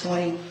use this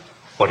morning.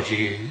 What did you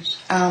use?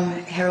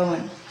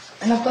 Heroin.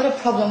 And I've got a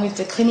problem with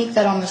the clinic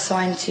that I'm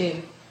assigned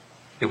to.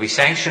 You'll be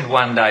sanctioned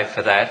one day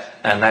for that,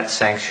 and that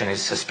sanction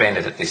is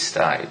suspended at this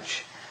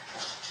stage.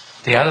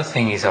 The other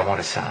thing is I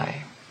want to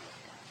say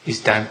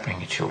is don't bring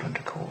your children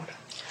to court.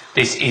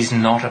 This is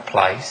not a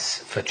place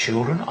for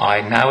children.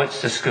 I know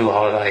it's the school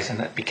holidays and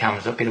it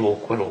becomes a bit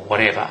awkward or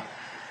whatever,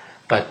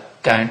 but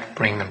don't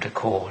bring them to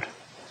court.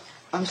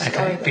 I'm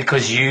sorry. Okay?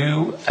 Because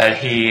you are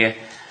here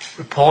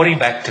reporting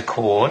back to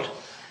court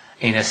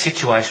in a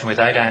situation where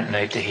they don't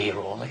need to hear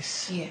all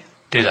this. Yeah.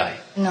 Do they?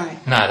 No.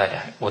 No, they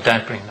don't. Well,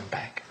 don't bring them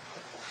back.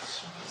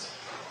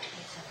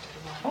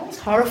 I was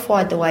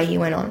horrified the way he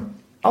went on.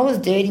 I was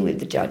dirty with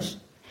the judge.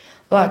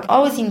 Like, I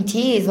was in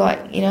tears.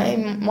 Like, you know,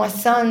 my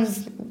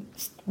son's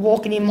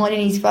walking in mine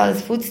in his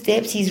father's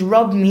footsteps. He's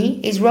robbed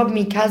me. He's robbed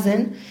me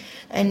cousin.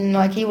 And,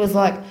 like, he was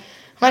like,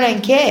 I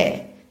don't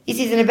care. This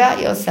isn't about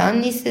your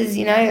son. This is,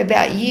 you know,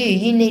 about you.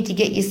 You need to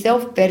get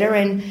yourself better.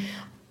 And,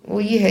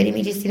 well, you heard him.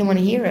 He just didn't want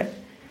to hear it.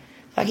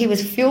 Like, he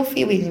was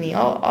filthy with me.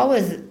 I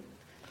was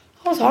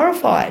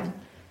horrified.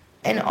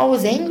 And I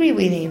was angry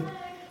with him.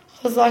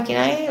 I was like, you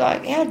know,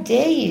 like, how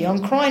dare you?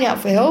 I'm crying out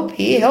for help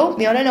here. Help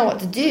me. I don't know what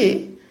to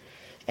do.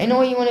 And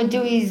all you want to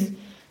do is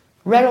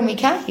rattle me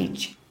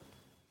cage.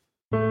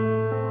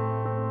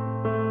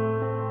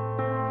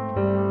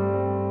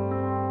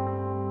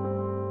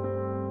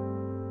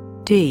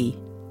 D,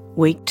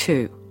 week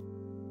 2.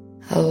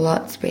 A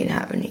lot's been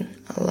happening,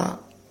 a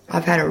lot.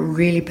 I've had a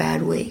really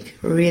bad week,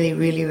 really,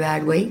 really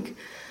bad week.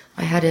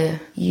 I had a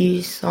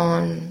use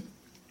on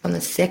the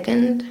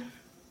 2nd.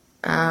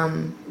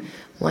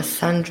 My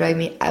son drove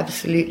me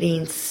absolutely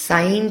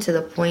insane to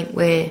the point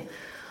where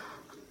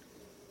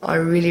I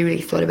really,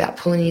 really thought about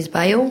pulling his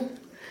bail,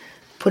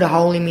 put a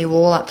hole in my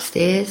wall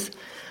upstairs,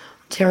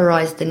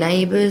 terrorised the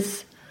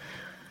neighbours.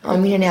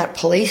 I'm in and out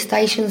police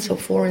stations for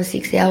 4 and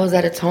 6 hours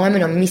at a time,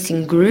 and I'm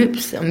missing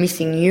groups, I'm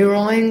missing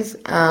urines.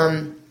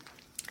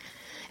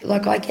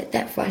 Like, I get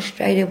that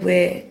frustrated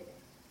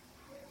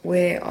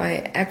where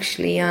I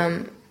actually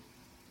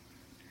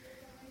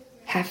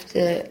have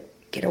to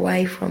get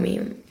away from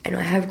him, and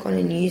I have gone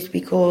and used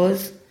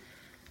because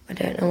I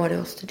don't know what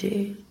else to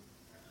do.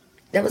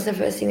 That was the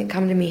first thing that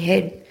came to my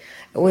head.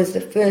 It was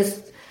the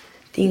first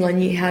thing I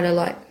knew how to,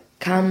 like,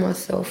 calm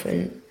myself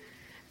and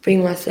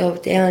bring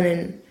myself down,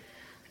 and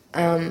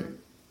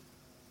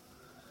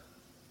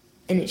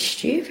it's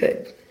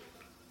stupid.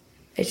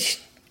 It's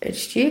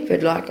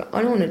stupid. Like,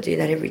 I don't want to do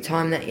that every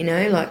time that, you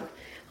know, like,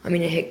 I'm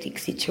in a hectic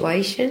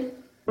situation.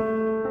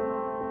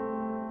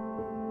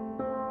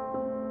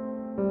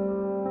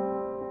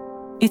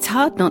 It's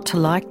hard not to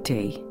like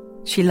Dee.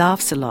 She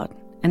laughs a lot,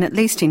 and at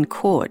least in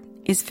court,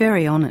 is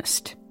very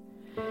honest.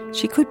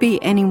 She could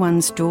be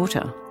anyone's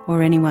daughter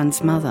or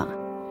anyone's mother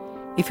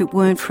if it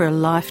weren't for a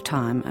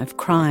lifetime of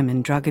crime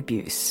and drug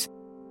abuse.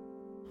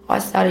 I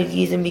started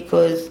using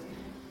because,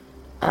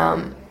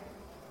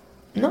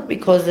 not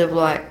because of,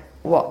 like,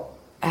 what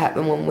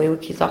happened when we were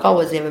kids. Like, I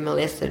was never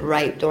molested,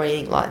 raped or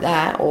anything like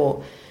that,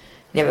 or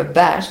never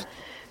bashed.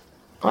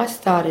 I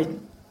started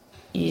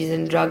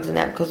using drugs and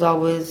that because I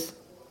was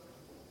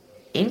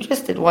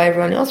interested why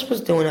everyone else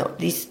was doing it.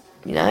 This,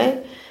 you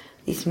know,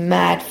 this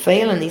mad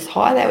feeling, this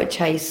high they were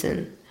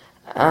chasing.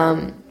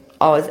 I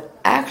was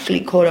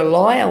actually caught a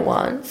liar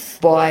once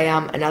by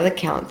another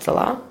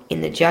counsellor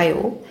in the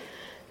jail,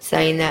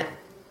 saying that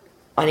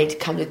I need to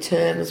come to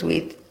terms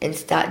with and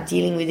start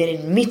dealing with and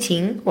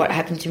admitting what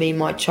happened to me in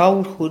my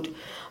childhood.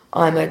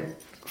 I'm a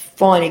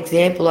fine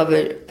example of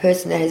a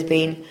person that has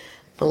been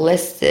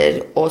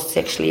molested or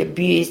sexually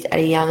abused at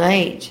a young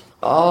age.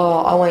 Oh,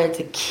 I wanted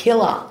to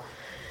kill her.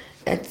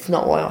 That's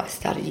not why I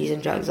started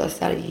using drugs. I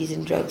started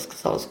using drugs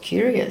because I was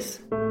curious.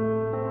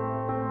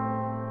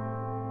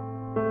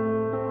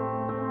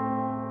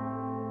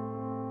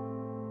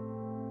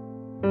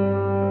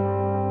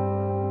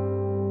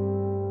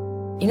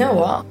 You know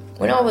what?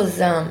 When I was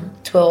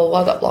 12,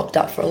 I got locked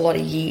up for a lot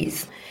of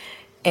years.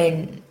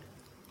 And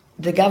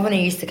the governor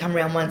used to come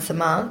around once a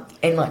month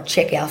and, like,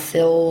 check our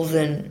cells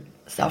and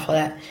stuff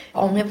like that.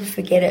 I'll never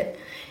forget it.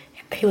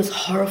 He was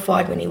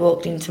horrified when he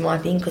walked into my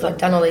thing because I'd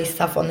done all this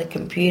stuff on the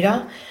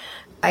computer.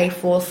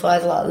 A4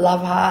 size, like,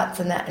 love hearts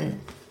and that. And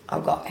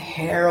I've got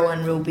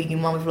heroin real big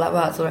in one with love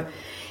hearts.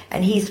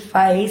 And his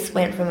face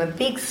went from a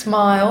big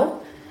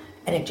smile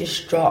and it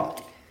just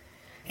dropped.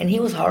 And he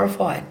was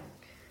horrified.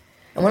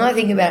 And when I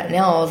think about it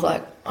now, I was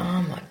like,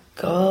 oh my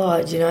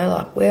God, you know,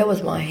 like, where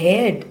was my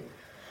head?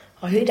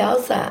 Like, who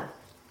does that?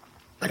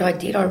 But I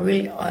did. I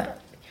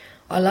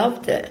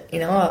loved it. You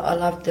know, I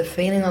loved the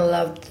feeling. I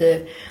loved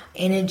the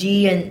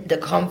energy and the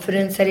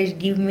confidence that it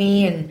gave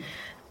me. And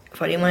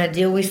if I didn't want to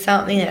deal with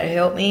something, that would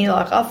help me.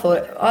 Like, I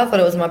thought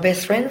it was my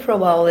best friend for a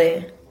while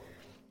there.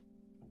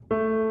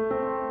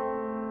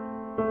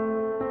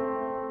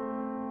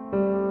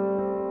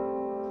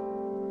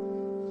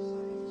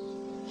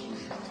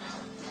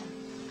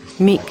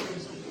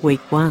 Mick,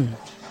 week 1.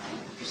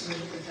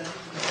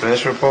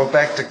 First report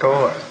back to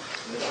court.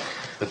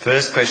 The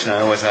first question I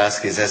always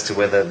ask is as to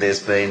whether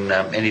there's been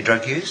any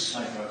drug use?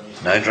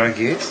 No drug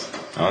use?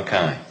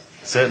 Okay.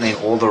 Certainly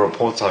all the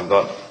reports I've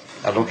got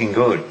are looking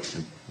good,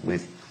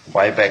 with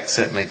Wayback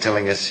certainly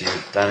telling us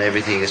you've done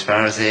everything as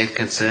far as they're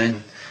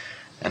concerned.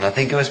 And I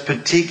think it was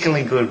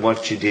particularly good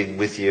what you did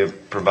with your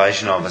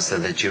probation officer,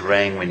 that you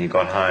rang when you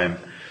got home.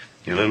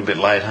 You're a little bit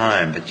late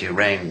home, but you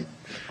rang.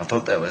 I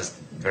thought that was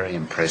very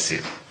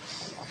impressive.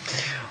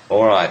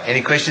 All right,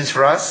 any questions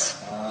for us?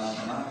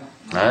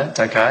 No, it's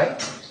okay.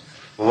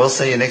 Well, we'll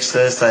see you next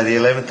Thursday, the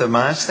 11th of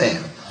March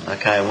then.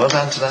 Okay, well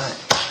done today.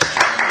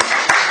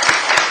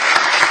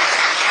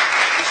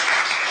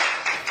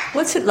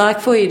 What's it like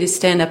for you to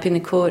stand up in the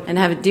court and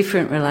have a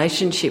different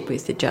relationship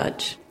with the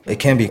judge? It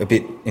can be a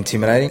bit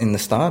intimidating in the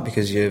start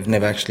because you've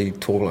never actually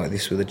talked like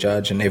this with a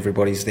judge and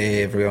everybody's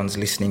there, everyone's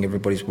listening,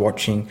 everybody's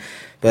watching.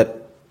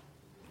 But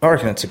I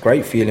reckon it's a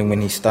great feeling when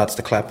he starts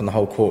to clap and the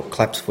whole court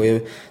claps for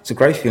you. It's a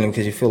great feeling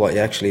because you feel like you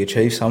actually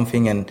achieved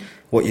something and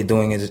what you're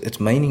doing is it's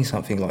meaning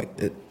something, like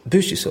it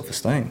boosts your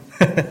self-esteem.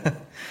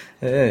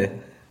 Yeah.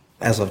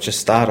 As I've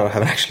just started, I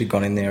haven't actually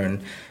gone in there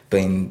and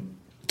been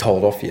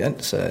told off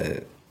yet,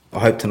 so I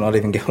hope to not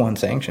even get one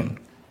sanction.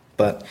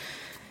 But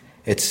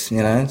it's,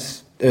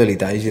 it's early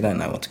days, you don't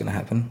know what's going to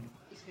happen.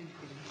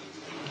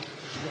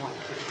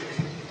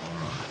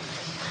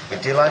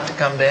 Would you like to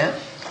come down?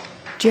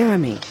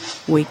 Jeremy,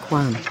 week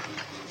 1.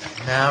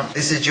 Now,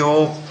 this is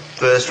your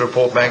first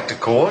report back to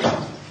court.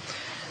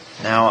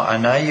 Now, I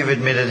know you've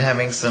admitted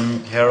having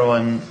some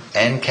heroin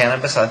and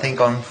cannabis, I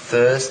think, on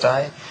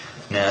Thursday.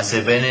 Now, has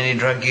there been any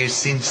drug use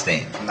since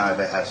then? No,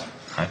 there hasn't.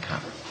 Okay.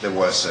 There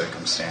were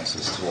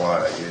circumstances to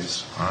why I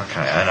used.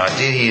 Okay, and I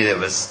did hear there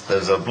was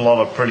a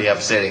lot of pretty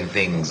upsetting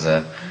things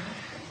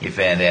you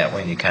found out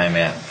when you came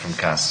out from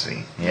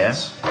custody,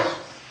 yes?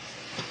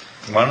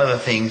 One of the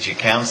things your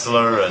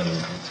counsellor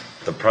and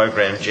the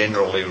program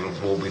generally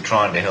will be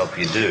trying to help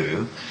you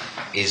do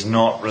is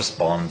not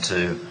respond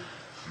to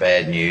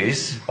bad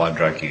news by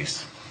drug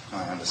use.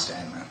 I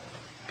understand that.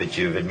 But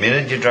you've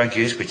admitted your drug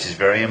use, which is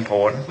very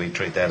important. We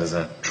treat that as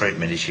a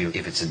treatment issue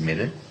if it's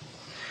admitted.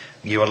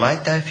 You were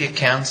late though for your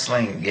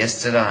counselling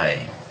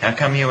yesterday. How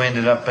come you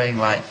ended up being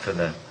late for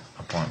the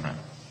appointment?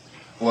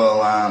 Well,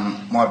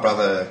 my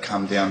brother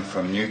come down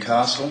from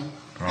Newcastle,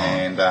 Right.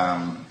 and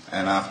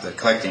after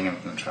collecting him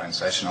from the train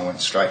station, I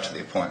went straight to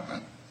the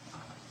appointment.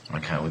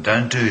 Okay, well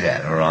don't do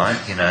that, all right?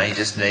 You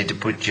just need to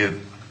put your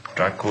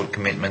drug court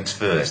commitments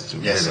first.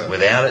 Yes, sir.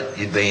 Without it,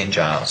 you'd be in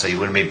jail, so you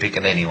wouldn't be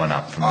picking anyone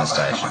up from the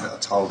station. I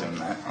told him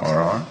that. All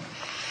right.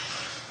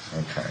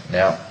 Okay.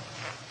 Now,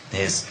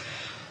 there's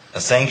a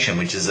sanction,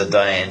 which is a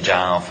day in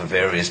jail for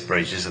various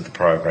breaches of the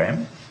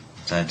program.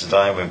 So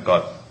today we've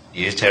got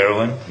used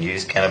heroin,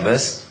 used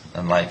cannabis,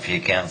 and late for your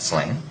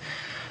counselling.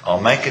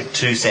 I'll make it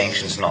 2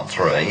 sanctions, not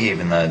 3,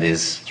 even though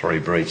there's 3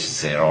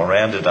 breaches there. I'll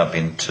round it up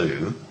in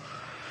 2.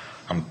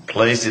 I'm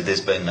pleased that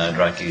there's been no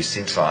drug use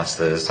since last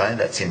Thursday.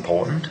 That's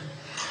important.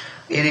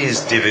 It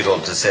is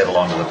difficult to settle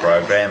onto the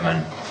program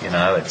and,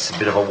 it's a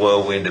bit of a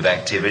whirlwind of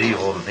activity,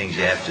 all the things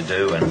you have to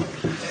do and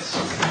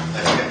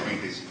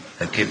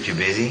that kept you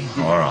busy?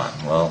 All right.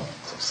 Well,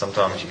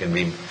 sometimes you can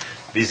be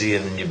busier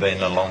than you've been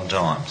in a long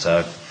time.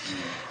 So,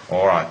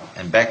 all right.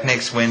 And back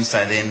next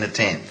Wednesday then, the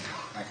 10th.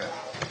 Okay.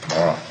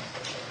 All right.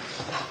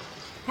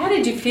 How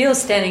did you feel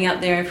standing up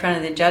there in front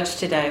of the judge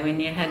today when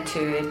you had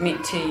to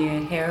admit to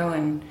your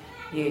heroin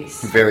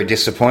use? Very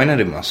disappointed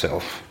in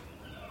myself.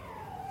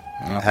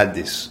 I had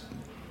this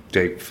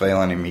deep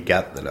feeling in my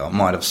gut that I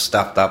might have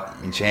stuffed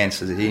up my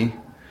chances here.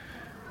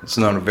 It's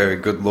not a very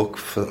good look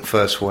for the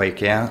first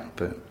week out,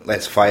 but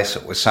let's face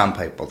it, with some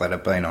people that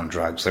have been on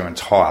drugs their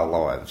entire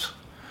lives,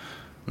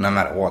 no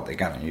matter what, they're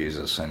going to use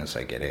as soon as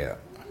they get out.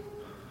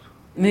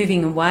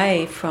 Moving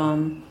away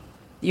from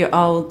your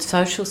old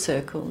social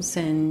circles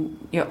and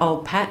your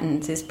old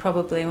patterns is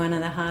probably one of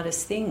the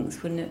hardest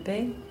things, wouldn't it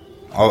be?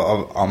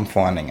 I'm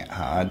finding it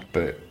hard,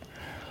 but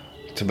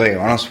to be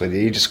honest with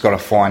you just got to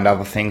find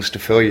other things to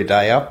fill your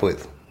day up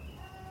with.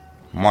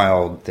 My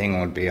old thing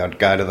would be I'd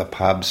go to the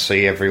pub,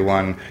 see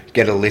everyone,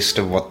 get a list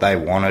of what they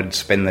wanted,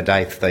 spend the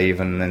day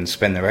thieving, and then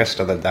spend the rest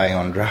of the day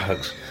on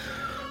drugs.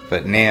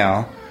 But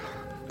now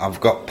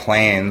I've got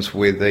plans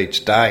with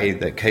each day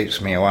that keeps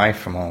me away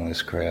from all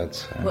this crowd.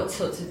 So what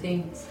sorts of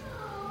things?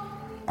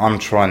 I'm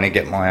trying to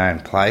get my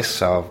own place,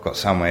 so I've got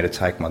somewhere to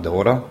take my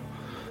daughter,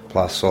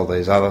 plus all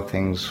these other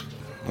things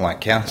like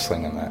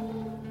counselling and that.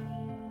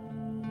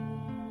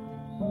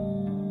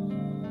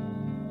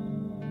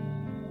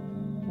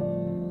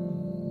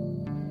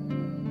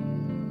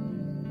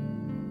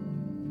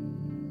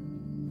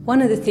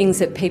 One of the things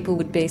that people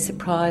would be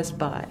surprised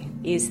by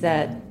is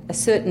that a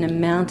certain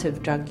amount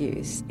of drug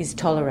use is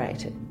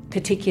tolerated,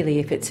 particularly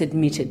if it's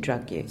admitted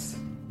drug use.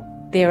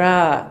 There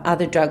are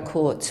other drug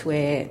courts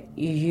where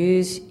you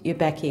use, you're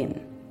back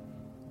in.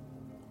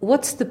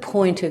 What's the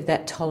point of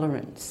that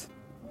tolerance?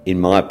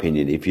 In my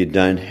opinion, if you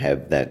don't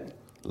have that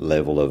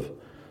level of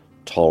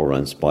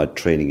tolerance by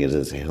treating it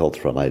as a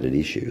health-related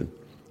issue,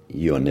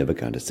 you are never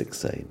going to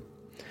succeed.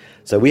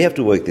 So we have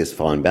to work this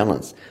fine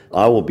balance.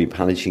 I will be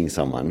punishing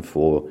someone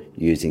for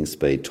using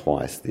speed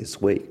twice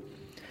this week.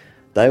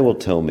 They will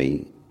tell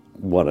me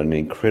what an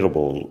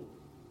incredible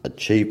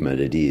achievement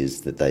it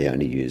is that they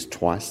only use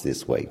twice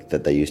this week,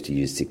 that they used to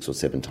use 6 or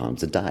 7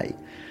 times a day.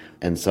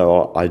 And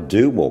so I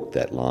do walk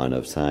that line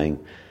of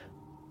saying,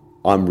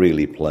 I'm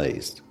really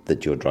pleased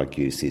that your drug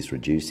use is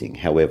reducing.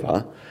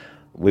 However,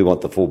 we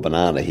want the full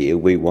banana here.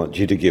 We want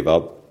you to give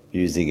up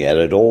using it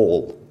at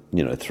all,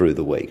 through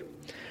the week.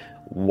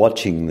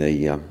 Watching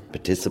the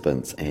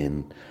participants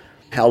and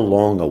how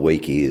long a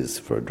week is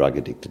for a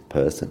drug-addicted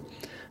person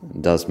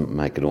does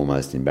make it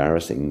almost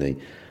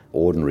embarrassing.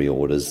 ordinary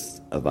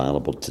orders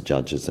available to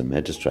judges and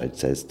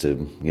magistrates as to,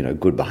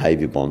 good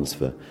behaviour bonds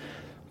for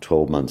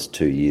 12 months,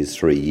 2 years,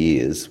 3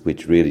 years,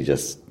 which really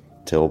just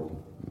tell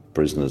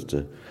prisoners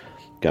to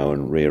go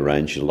and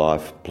rearrange your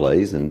life,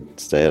 please, and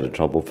stay out of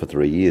trouble for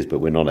 3 years, but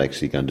we're not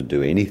actually going to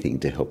do anything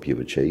to help you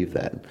achieve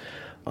that.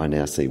 I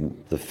now see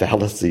the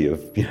fallacy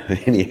of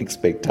any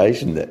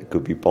expectation that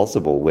could be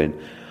possible when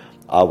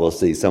I will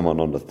see someone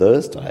on a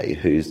Thursday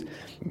who's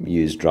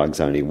used drugs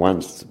only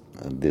once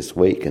this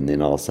week, and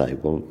then I'll say,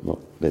 well,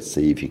 let's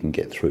see if you can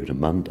get through to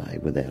Monday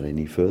without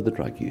any further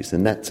drug use.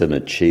 And that's an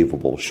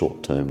achievable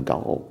short-term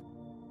goal.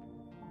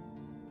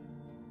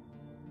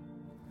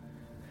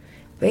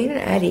 Being an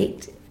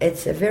addict,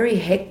 it's a very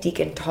hectic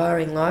and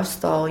tiring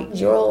lifestyle.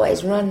 You're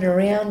always running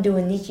around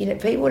doing this.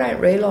 People don't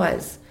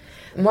realise.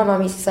 My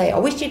mum used to say, I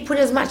wish you'd put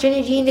as much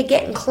energy into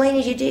getting clean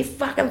as you do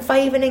fucking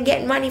thieving and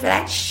getting money for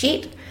that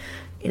shit.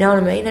 You know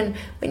what I mean? And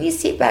when you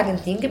sit back and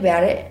think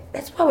about it,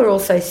 that's why we're all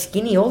so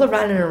skinny, all the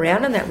running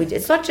around and that.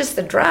 It's not just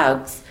the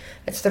drugs,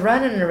 it's the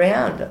running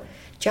around,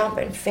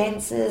 jumping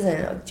fences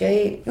and,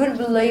 gee, you wouldn't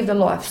believe the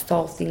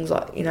lifestyle things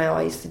like,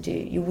 I used to do.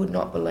 You would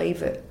not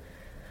believe it.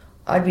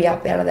 I'd be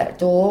up out of that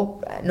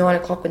door at 9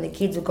 o'clock when the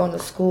kids had gone to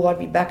school. I'd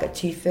be back at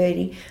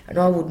 2:30 and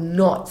I would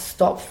not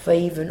stop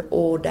thieving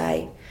all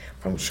day.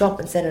 From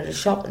shopping centre to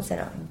shopping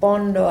centre,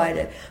 Bondi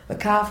to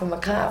McCarthy,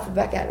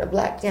 back out to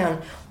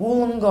Blacktown,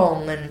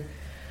 Wollongong, and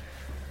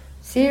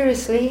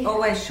seriously.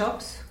 Always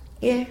shops?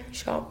 Yeah,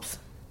 shops.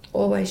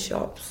 Always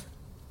shops.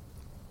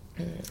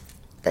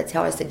 That's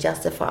how I used to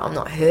justify. I'm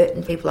not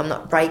hurting people, I'm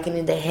not breaking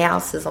into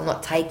houses, I'm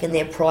not taking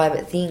their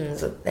private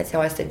things. That's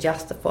how I used to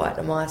justify it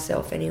to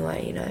myself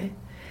anyway,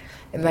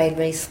 It made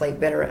me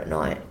sleep better at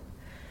night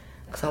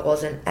because I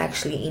wasn't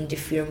actually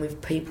interfering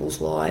with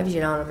people's lives,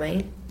 you know what I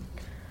mean?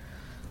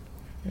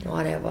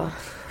 Whatever.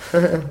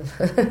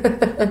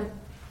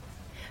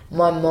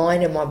 My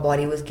mind and my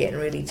body was getting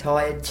really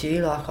tired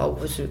too. Like I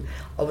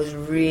was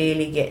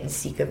really getting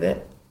sick of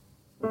it.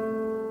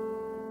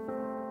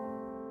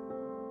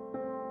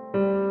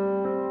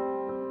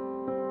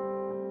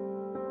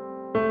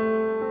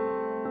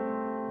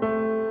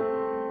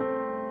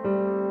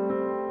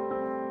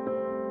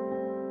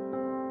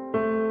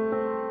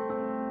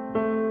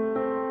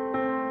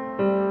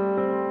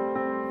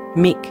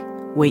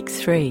 Mick, week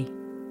 3.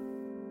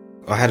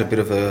 I had a bit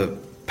of a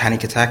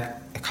panic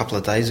attack a couple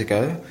of days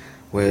ago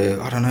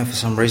where, I don't know, for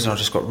some reason I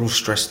just got real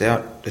stressed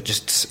out. It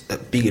just, a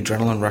big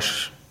adrenaline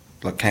rush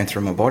came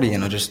through my body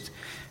and I just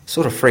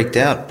sort of freaked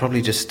out,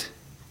 probably just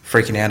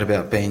freaking out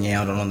about being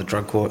out and on the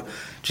drug court,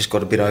 just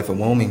got a bit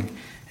overwhelming.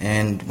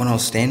 And when I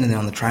was standing there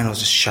on the train, I was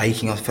just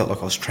shaking, I felt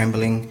like I was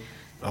trembling,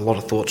 a lot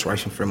of thoughts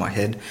racing through my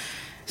head.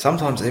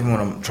 Sometimes even when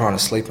I'm trying to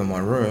sleep in my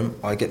room,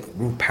 I get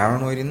real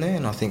paranoid in there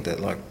and I think that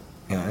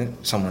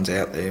someone's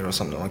out there or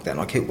something like that,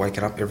 and I keep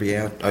waking up every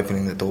hour,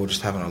 opening the door,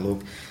 just having a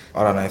look.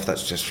 I don't know if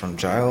that's just from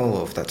jail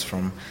or if that's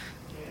from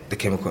the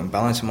chemical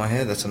imbalance in my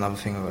head. That's another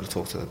thing I've got to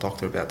talk to the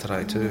doctor about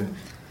today too.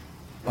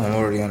 I'm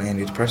already on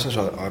antidepressants.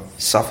 I've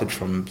suffered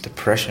from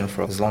depression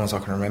for as long as I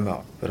can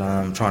remember, but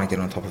I'm trying to get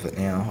on top of it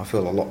now. I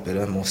feel a lot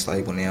better, more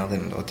stable now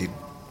than I did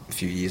a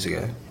few years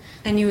ago.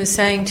 And you were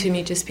saying to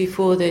me just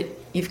before that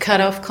you've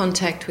cut off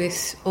contact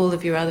with all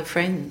of your other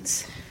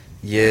friends.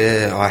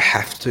 Yeah, I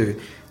have to.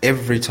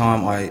 Every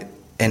time I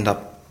end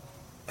up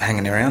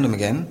hanging around them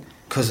again,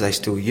 because they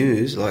still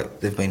use,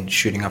 they've been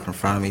shooting up in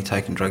front of me,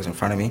 taking drugs in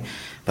front of me,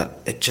 but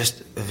it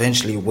just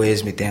eventually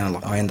wears me down.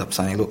 I end up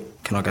saying,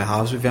 look, can I go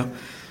halves with you?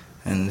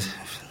 And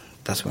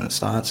that's when it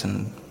starts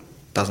and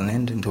doesn't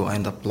end until I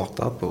end up locked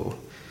up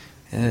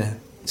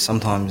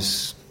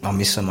sometimes I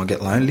miss them, I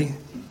get lonely.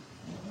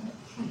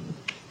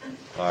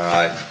 All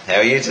right, how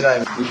are you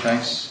today? Good,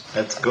 thanks.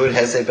 That's good.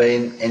 Has there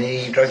been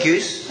any drug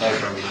use? No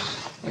drug use.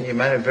 Well, you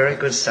made a very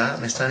good start,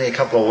 and it's only a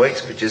couple of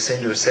weeks, but you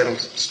seem to have settled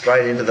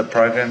straight into the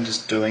program,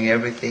 just doing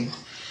everything.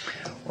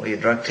 All your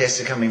drug tests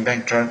are coming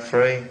back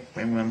drug-free.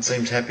 Everyone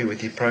seems happy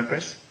with your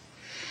progress.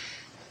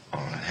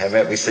 All right, how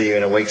about we see you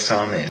in a week's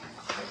time then?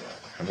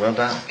 And well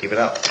done. Keep it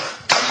up.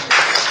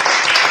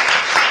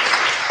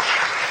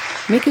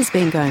 Mick has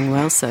been going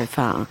well so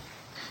far.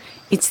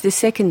 It's the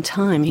second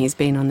time he's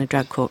been on the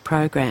drug court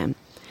program.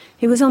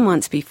 He was on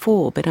once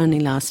before, but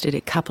only lasted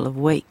a couple of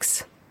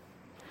weeks.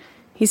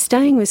 He's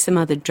staying with some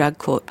other drug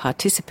court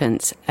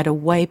participants at a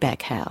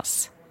Wayback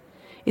House.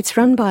 It's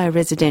run by a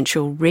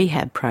residential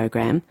rehab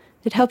program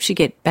that helps you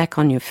get back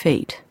on your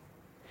feet.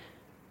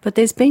 But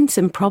there's been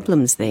some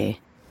problems there.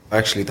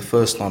 Actually, the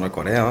first night I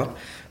got out,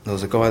 there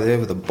was a guy there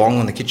with a bong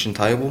on the kitchen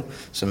table,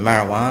 some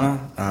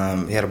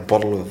marijuana. He had a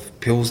bottle of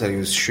pills that he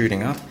was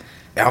shooting up.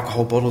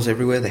 Alcohol bottles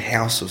everywhere. The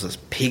house was this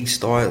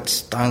pigsty. It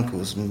stunk. It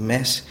was a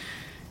mess.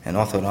 And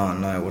I thought, oh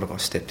no, what have I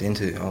stepped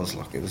into? I was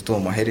like, it was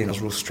doing my head in. I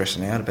was real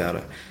stressing out about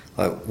it.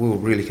 We were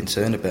really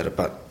concerned about it.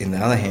 But in the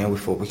other hand, we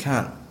thought we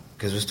can't,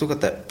 because we've still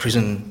got that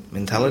prison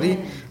mentality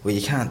where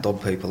you can't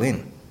dob people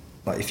in.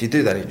 If you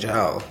do that in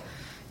jail,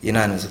 you're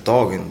known as a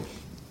dog, and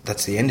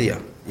that's the end of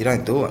you. You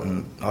don't do it.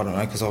 And I don't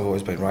know, because I've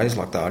always been raised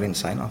like that. I didn't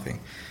say nothing.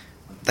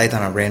 They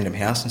done a random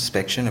house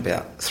inspection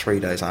about 3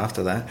 days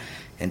after that,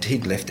 And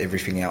he'd left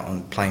everything out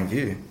on plain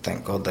view.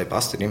 Thank God they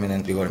busted him and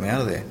then we got him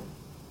out of there.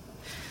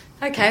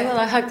 Okay, well,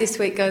 I hope this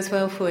week goes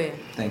well for you.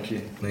 Thank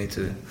you. Me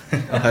too.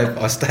 I hope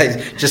I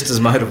stay just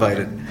as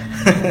motivated.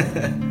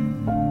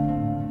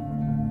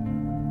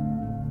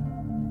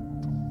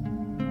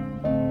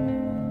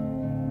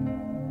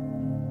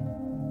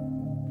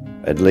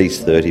 At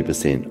least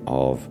 30%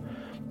 of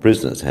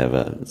prisoners have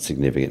a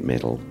significant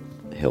mental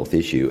health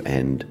issue,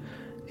 and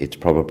it's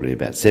probably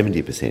about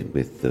 70%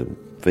 with the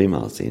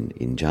females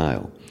in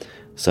jail.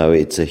 So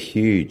it's a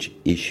huge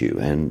issue,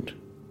 and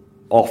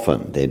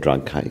often their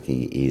drug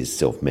taking is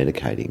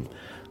self-medicating,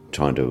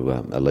 trying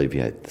to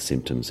alleviate the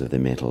symptoms of their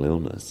mental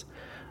illness.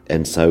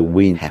 And so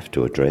we have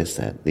to address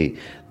that.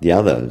 The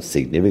other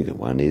significant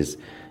one is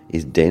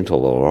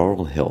dental or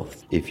oral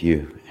health. If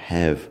you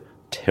have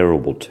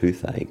terrible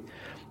toothache,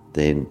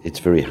 then it's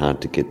very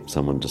hard to get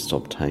someone to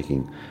stop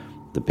taking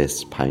the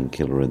best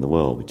painkiller in the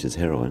world, which is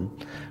heroin,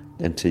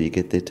 until you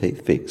get their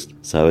teeth fixed.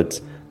 So it's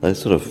those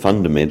sort of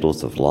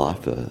fundamentals of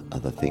life are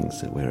the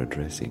things that we're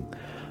addressing.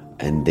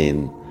 And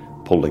then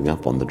pulling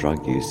up on the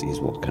drug use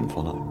is what can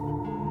follow.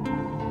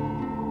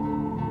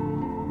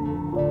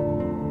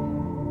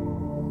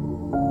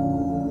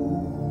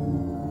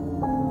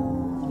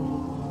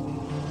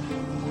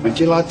 Would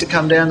you like to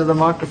come down to the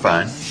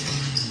microphone?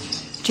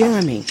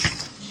 Jeremy,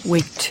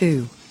 week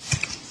 2.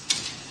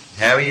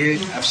 How are you?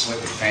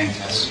 Absolutely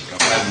fantastic.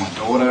 I've had my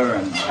daughter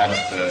and I had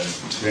it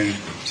for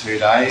two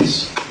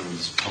days. It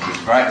was probably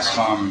the greatest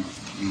time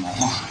in my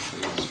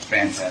life. It was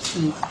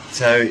fantastic.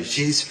 So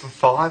she's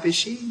 5, is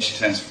she? She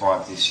turns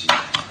 5 this year.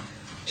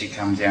 She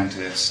come down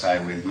to stay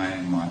with me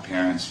and my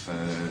parents for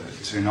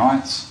 2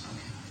 nights.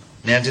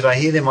 Now, did I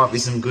hear there might be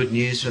some good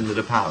news from the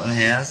Department of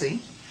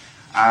Housing?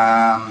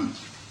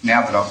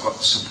 Now that I've got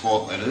the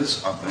support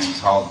letters, I've been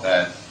told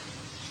that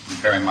I'm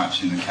very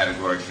much in the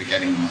category for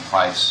getting a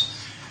place.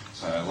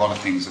 So a lot of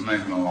things are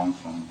moving along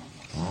for me.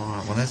 All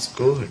right, well, that's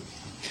good.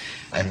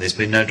 And there's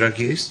been no drug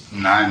use?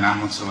 No,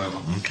 none whatsoever.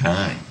 Okay.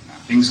 No,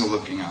 things are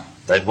looking up.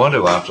 They'd want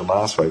to after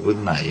last week,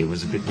 wouldn't they? It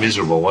was a bit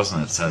miserable,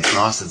 wasn't it? So it's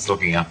nice it's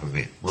looking up a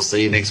bit. We'll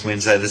see you next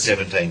Wednesday the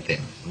 17th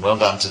then. Well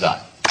done today.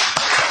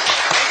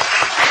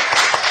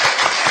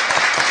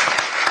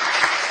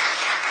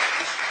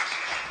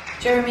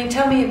 Jeremy,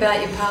 tell me about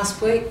your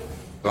past week.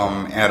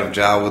 I'm out of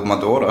jail with my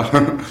daughter.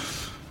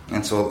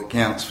 That's all that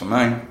counts for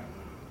me.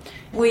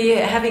 Were you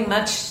having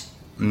much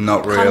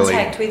Not really.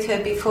 contact with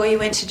her before you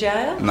went to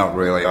jail? Not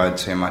really. I had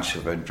too much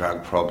of a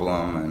drug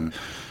problem and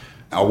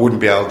I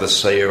wouldn't be able to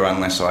see her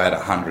unless I had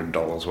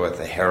 $100 worth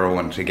of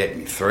heroin to get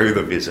me through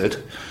the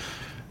visit,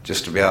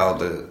 just to be able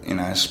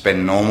to,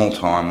 spend normal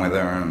time with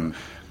her. And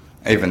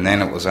even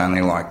then it was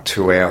only like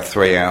 2-hour,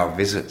 3-hour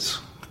visits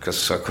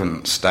because I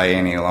couldn't stay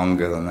any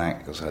longer than that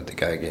because I had to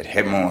go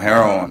get more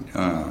heroin.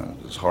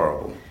 It was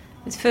horrible.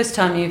 It's the first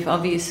time you've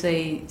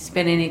obviously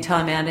spent any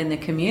time out in the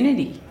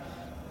community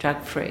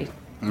drug-free.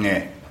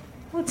 Yeah.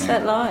 What's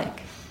that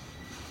like?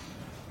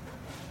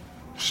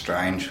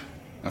 Strange.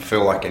 I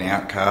feel like an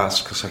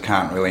outcast because I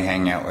can't really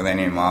hang out with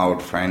any of my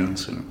old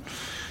friends, and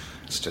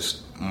it's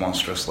just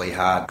monstrously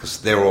hard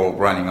because they're all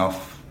running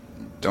off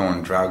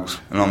doing drugs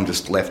and I'm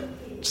just left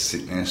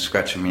sitting there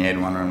scratching my head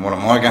wondering what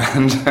am I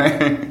going to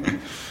do.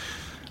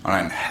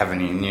 I don't have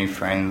any new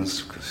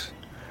friends because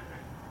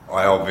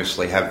I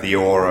obviously have the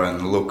aura and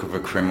the look of a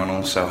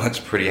criminal, so it's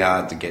pretty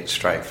hard to get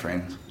straight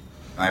friends.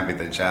 Maybe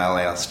the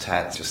jailhouse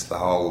tat, just the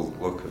whole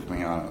look of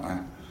me, I don't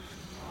know.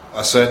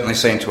 I certainly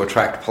seem to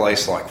attract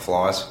police like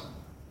flies.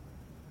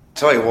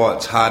 Tell you what,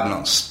 it's hard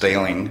not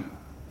stealing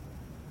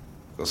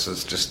because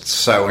it's just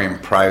so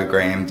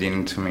programmed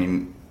into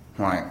me.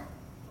 Like,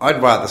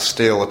 I'd rather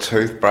steal a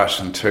toothbrush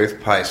and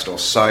toothpaste or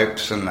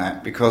soaps and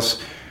that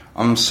because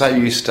I'm so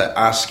used to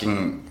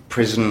asking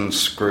prison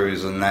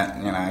screws and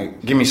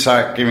that, give me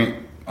soap,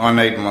 I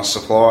need my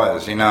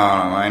supplies, you know what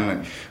I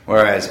mean?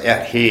 Whereas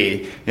out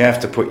here, you have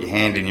to put your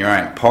hand in your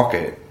own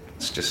pocket.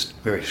 It's just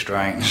very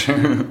strange.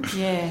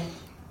 Yeah.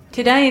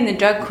 Today in the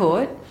drug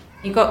court,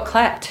 you got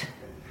clapped.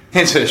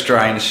 It's a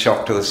strange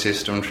shock to the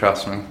system,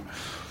 trust me.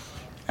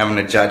 Having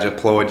a judge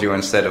applaud you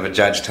instead of a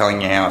judge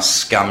telling you how a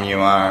scum you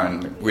are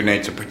and we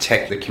need to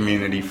protect the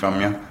community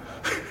from you.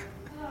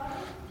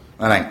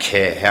 I don't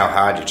care how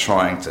hard you're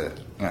trying to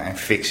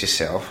fix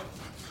yourself.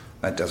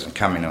 That doesn't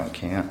come into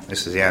account.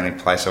 This is the only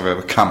place I've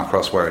ever come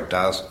across where it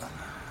does.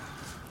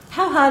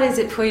 How hard is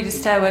it for you to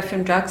stay away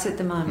from drugs at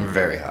the moment?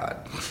 Very hard.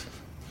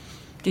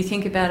 Do you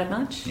think about it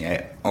much?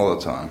 Yeah, all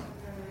the time.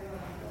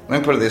 Let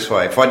me put it this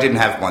way. If I didn't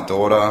have my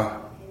daughter,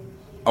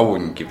 I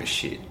wouldn't give a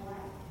shit.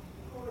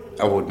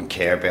 I wouldn't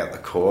care about the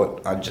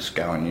court. I'd just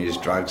go and use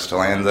drugs till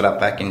I ended up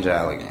back in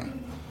jail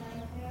again.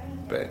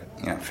 But,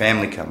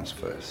 family comes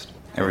first.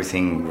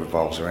 Everything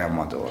revolves around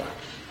my daughter.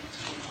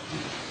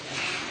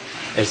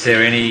 Is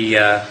there any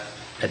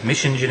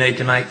admissions you need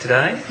to make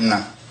today?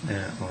 No.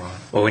 Yeah, all right.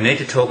 Well, we need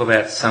to talk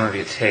about some of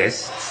your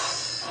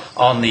tests.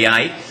 On the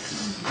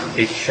 8th,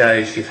 it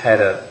shows you've had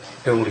a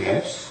pill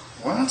use.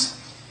 What?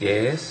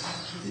 Yes.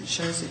 It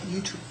shows that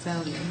you took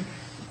Valium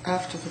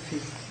after the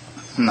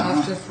 5th. No.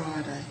 After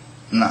Friday.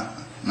 No.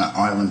 No,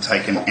 I haven't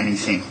taken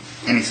anything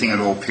at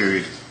all,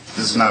 period.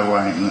 There's no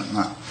way,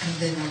 no. And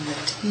then on the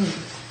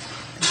 10th,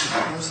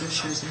 it also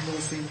shows a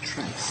morphine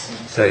trace.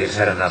 So you've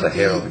had another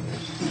heroin?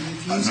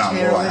 You've used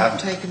heroin,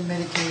 taken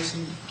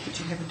medication, but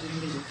you haven't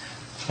admitted.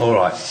 All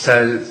right,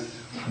 so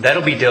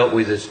that'll be dealt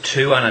with as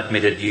 2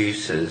 unadmitted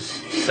uses.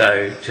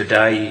 So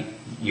today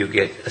you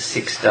get a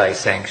 6-day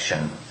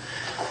sanction,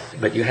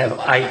 but you have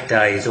 8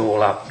 days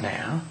all up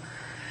now.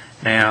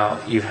 Now,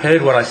 you've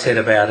heard what I said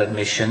about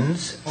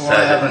admissions. Well,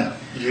 I haven't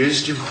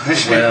used your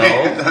question.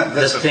 Well,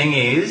 the thing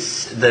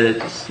is that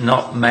it's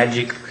not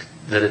magic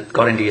that it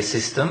got into your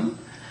system.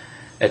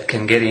 It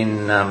can get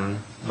in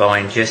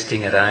by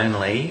ingesting it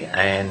only,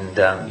 and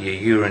your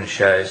urine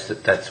shows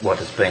that that's what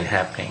has been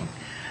happening.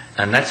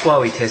 And that's why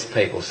we test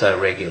people so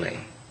regularly.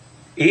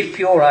 If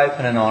you're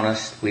open and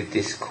honest with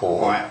this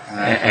court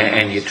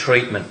and your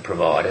treatment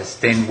providers,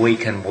 then we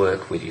can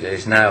work with you.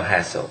 There's no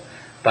hassle.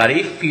 But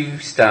if you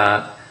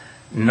start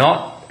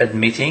not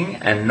admitting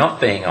and not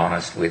being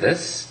honest with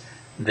us,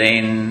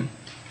 then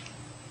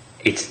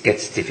it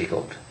gets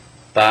difficult.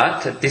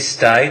 But at this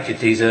stage, at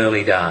these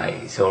early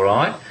days, all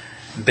right,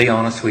 be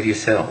honest with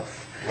yourself.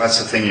 Well, that's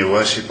the thing, Your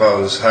Worship. I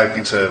was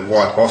hoping to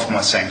wipe off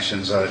my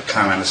sanctions. I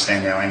can't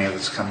understand how any of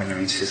it's come into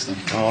my system.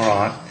 All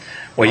right.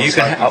 Well, you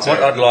can. What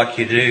I'd like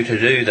you to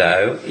do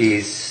though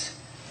is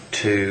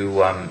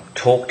to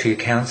talk to your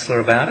counsellor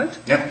about it.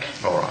 Yep.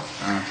 All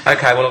right.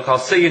 Okay. Well, look, I'll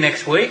see you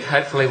next week.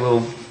 Hopefully,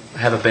 we'll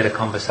have a better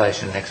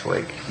conversation next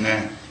week.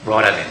 Yeah.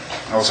 Right then.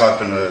 I was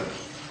hoping to.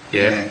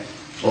 Yeah.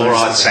 All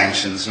right. The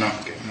sanctions,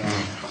 not.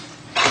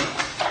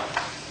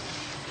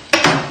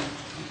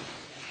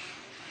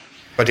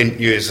 I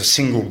didn't use a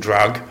single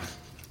drug,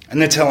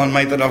 and they're telling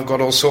me that I've got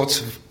all sorts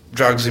of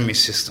drugs in my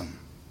system,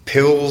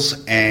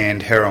 pills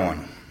and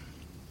heroin,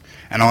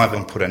 and I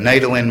haven't put a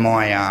needle in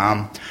my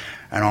arm,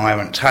 and I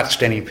haven't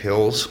touched any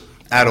pills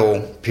at all,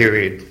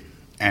 period,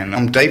 and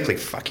I'm deeply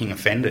fucking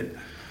offended.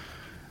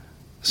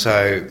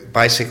 So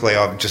basically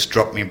I've just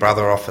dropped my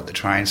brother off at the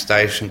train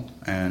station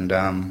and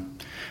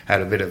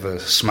had a bit of a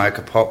smoke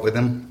a pot with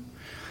him,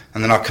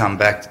 and then I come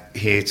back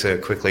here to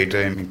quickly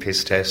do my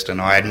piss test,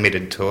 and I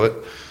admitted to it.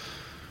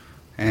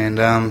 And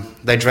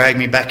they dragged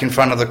me back in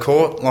front of the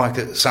court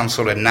like some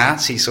sort of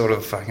Nazi sort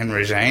of fucking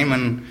regime.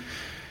 And,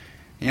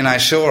 you know,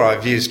 sure,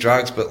 I've used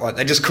drugs, but like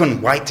they just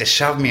couldn't wait to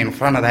shove me in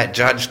front of that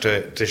judge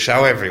to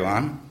show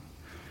everyone.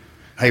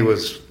 He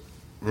was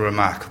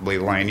remarkably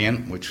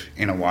lenient, which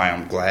in a way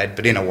I'm glad,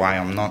 but in a way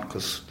I'm not,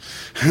 because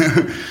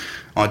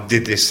I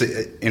did this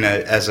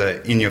as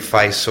a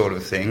in-your-face sort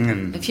of thing.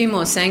 And a few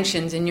more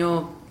sanctions and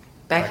you're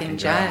back in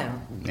jail.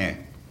 Yeah.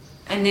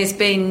 And there's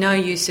been no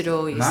use at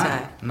all, you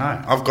say?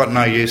 No, I've got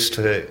no use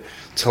to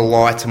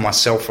lie to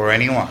myself or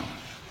anyone.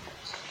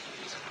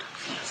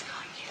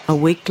 A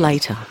week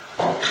later.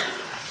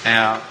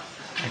 Now,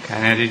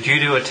 did you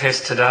do a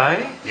test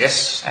today?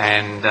 Yes.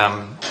 And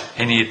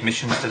any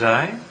admissions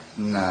today?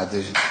 No,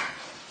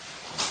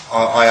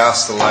 I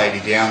asked the lady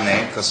down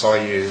there, because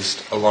I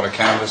used a lot of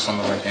cannabis on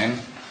the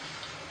weekend.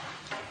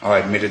 I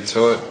admitted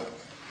to it.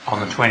 On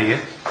the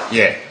 20th?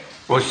 Yeah.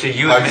 Well, so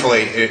you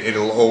hopefully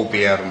it'll all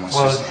be out of my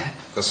system,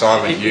 because I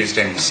haven't used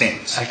any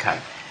since. Okay.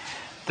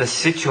 The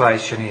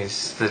situation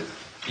is that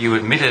you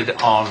admitted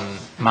on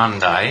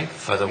Monday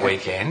for the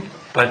weekend,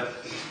 but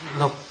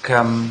look,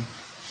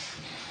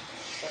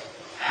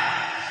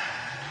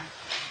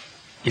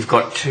 you've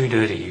got 2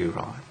 dirty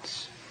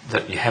urines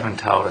that you haven't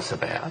told us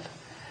about.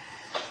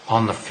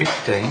 On the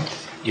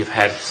 15th, you've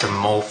had some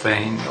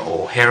morphine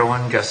or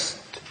heroin just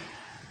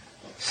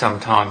some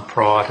time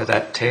prior to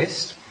that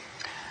test.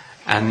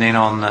 And then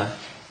on the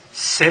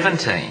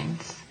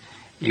 17th,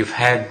 you've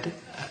had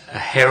a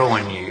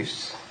heroin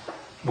use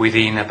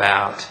within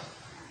about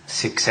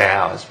 6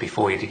 hours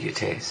before you did your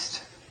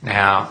test.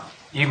 Now,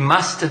 you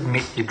must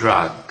admit your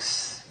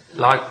drugs.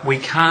 Like, we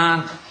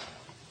can't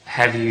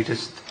have you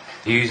just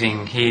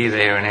using here,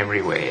 there and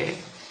everywhere.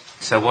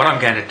 So what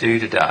I'm going to do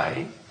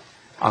today,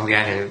 I'm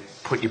going to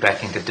put you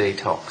back into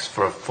detox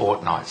for a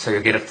fortnight. So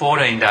you'll get a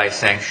 14-day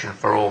sanction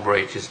for all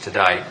breaches to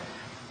date,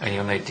 and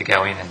you'll need to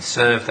go in and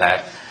serve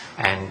that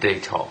and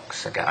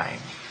detox again.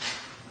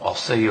 I'll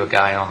see you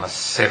again on the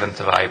 7th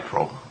of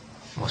April.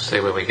 We'll see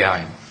where we're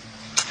going.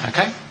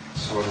 Okay?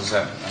 So what does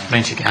that mean? It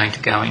means you're going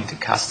to go into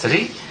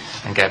custody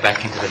and go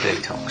back into the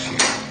detox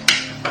unit.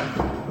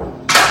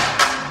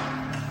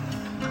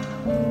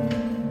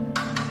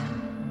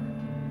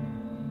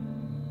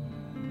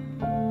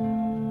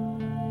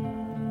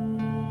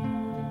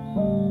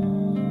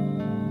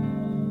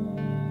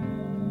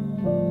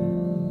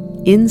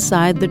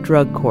 Inside the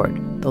Drug Court,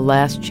 The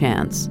Last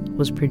Chance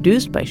was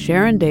produced by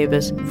Sharon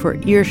Davis for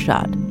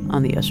Earshot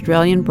on the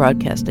Australian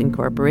Broadcasting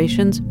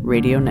Corporation's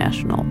Radio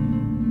National.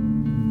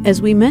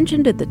 As we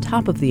mentioned at the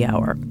top of the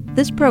hour,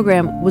 this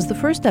program was the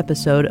first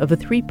episode of a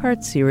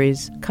 3-part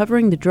series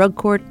covering the drug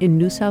court in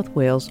New South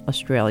Wales,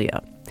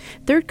 Australia.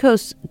 Third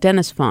Coast's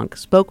Dennis Funk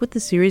spoke with the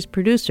series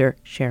producer,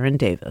 Sharon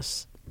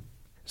Davis.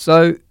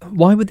 So,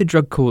 why were the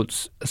drug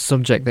courts a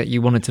subject that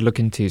you wanted to look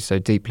into so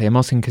deeply? I'm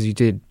asking because you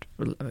did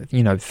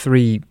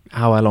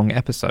 3-hour-long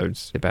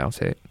episodes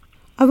about it.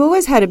 I've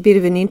always had a bit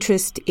of an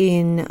interest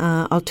in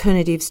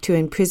alternatives to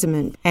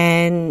imprisonment,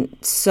 and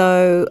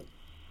so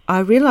I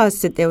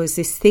realised that there was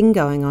this thing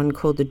going on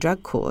called the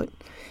drug court,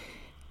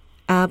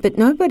 but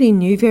nobody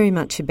knew very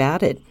much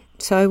about it.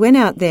 So I went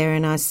out there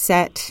and I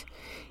sat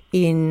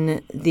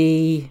in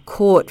the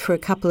court for a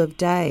couple of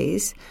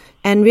days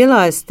and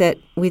realised that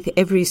with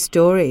every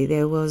story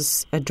there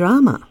was a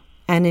drama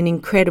and an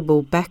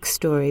incredible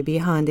backstory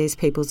behind these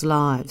people's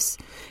lives.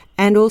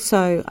 And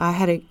also I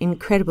had an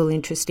incredible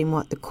interest in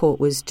what the court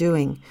was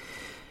doing.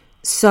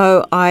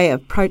 So I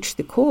approached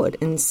the court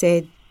and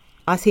said,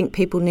 I think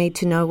people need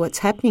to know what's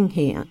happening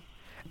here.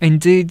 And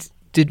did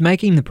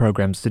making the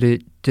programs,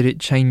 did it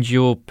change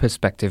your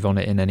perspective on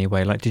it in any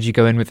way? Like, did you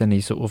go in with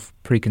any sort of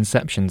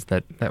preconceptions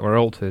that were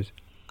altered?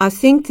 I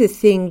think the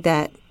thing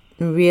that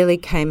really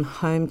came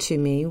home to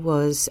me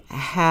was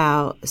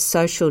how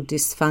social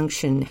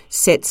dysfunction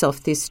sets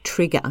off this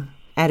trigger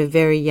at a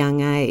very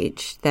young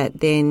age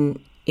that then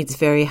it's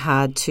very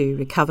hard to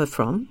recover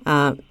from.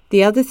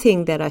 The other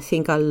thing that I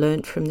think I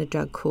learnt from the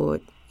drug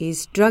court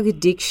is drug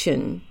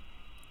addiction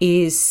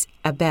is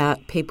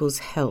about people's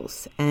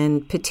health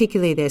and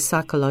particularly their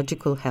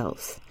psychological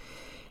health.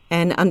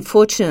 And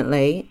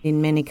unfortunately,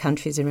 in many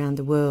countries around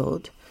the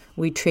world,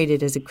 we treat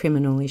it as a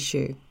criminal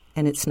issue,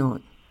 and it's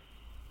not.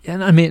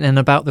 And I mean, and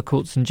about the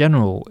courts in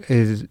general,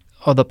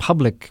 are the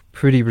public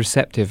pretty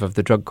receptive of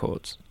the drug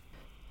courts?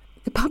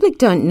 The public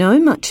don't know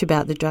much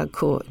about the drug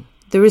court.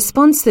 The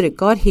response that it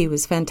got here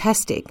was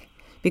fantastic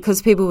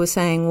because people were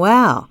saying,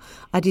 wow,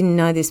 I didn't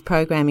know this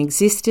program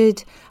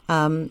existed.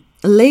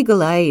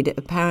 Legal Aid,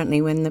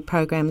 apparently, when the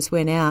programs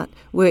went out,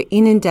 were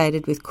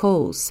inundated with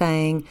calls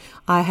saying,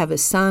 I have a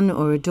son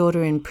or a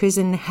daughter in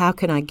prison, how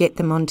can I get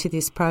them onto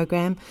this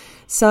program?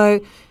 So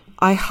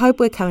I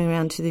hope we're coming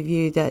around to the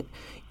view that,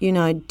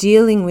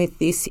 dealing with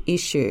this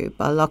issue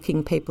by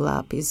locking people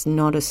up is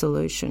not a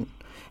solution,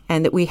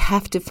 and that we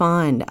have to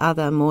find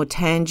other more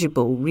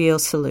tangible, real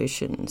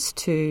solutions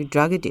to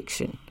drug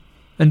addiction.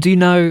 And do you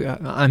know,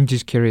 I'm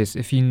just curious,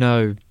 if you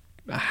know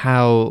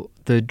how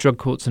the drug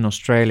courts in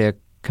Australia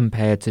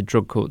compared to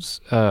drug courts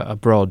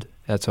abroad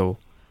at all?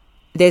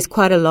 There's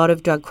quite a lot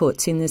of drug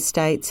courts in the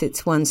States.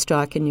 It's one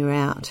strike and you're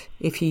out.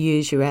 If you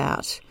use, you're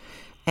out.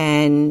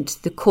 And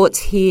the courts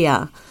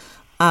here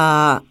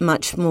are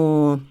much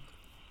more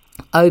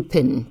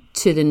open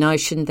to the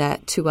notion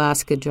that to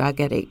ask a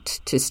drug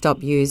addict to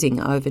stop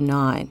using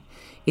overnight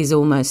is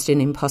almost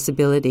an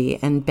impossibility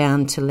and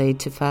bound to lead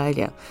to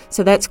failure.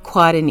 So that's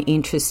quite an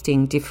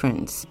interesting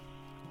difference.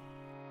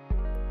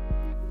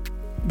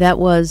 That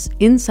was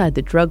Inside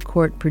the Drug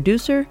Court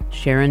producer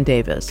Sharon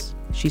Davis.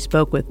 She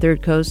spoke with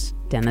Third Coast's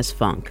Dennis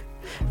Funk.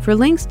 For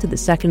links to the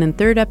second and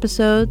third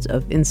episodes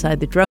of Inside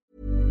the Drug...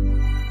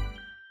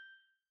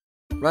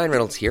 Ryan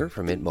Reynolds here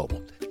from Mint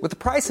Mobile. With the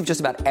price of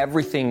just about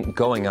everything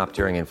going up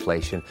during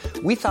inflation,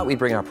 we thought we'd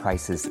bring our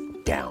prices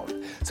down.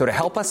 So to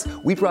help us,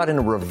 we brought in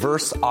a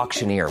reverse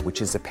auctioneer, which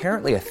is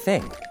apparently a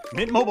thing.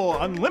 Mint Mobile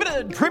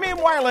Unlimited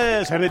Premium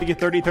Wireless. How to get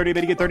 30, 30,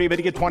 bit to get 30, bit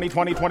to get 20,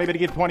 20, 20, bit to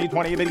get 20,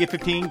 20, bit to get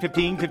 15,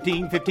 15,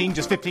 15, 15,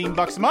 just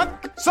 $15 a month?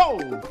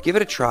 Sold! Give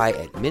it a try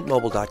at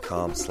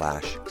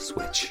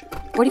mintmobile.com/switch.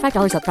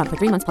 $45 up front for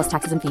 3 months plus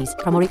taxes and fees.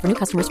 Promo rate for new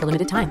customers for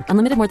limited time.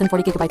 Unlimited more than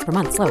 40 gigabytes per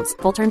month. Slows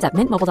full terms at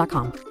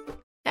mintmobile.com.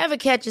 Ever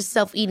catch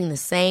yourself eating the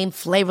same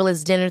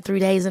flavorless dinner 3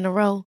 days in a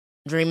row?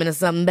 Dreaming of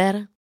something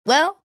better?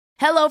 Well,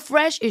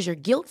 HelloFresh is your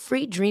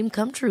guilt-free dream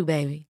come true,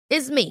 baby.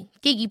 It's me,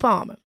 Keke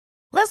Palmer.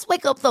 Let's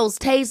wake up those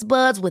taste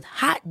buds with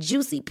hot,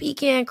 juicy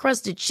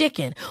pecan-crusted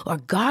chicken or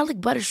garlic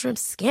butter shrimp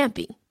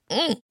scampi.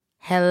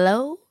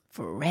 Hello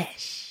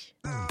Fresh.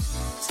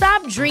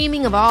 Stop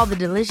dreaming of all the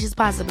delicious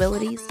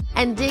possibilities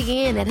and dig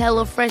in at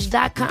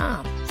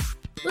HelloFresh.com.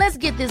 Let's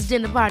get this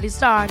dinner party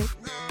started.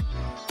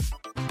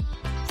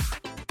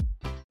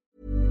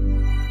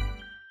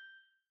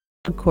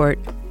 Court,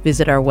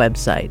 visit our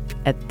website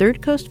at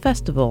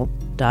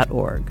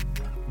thirdcoastfestival.org.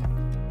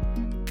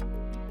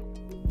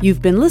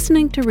 You've been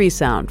listening to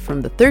Resound from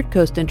the Third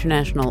Coast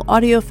International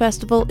Audio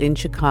Festival in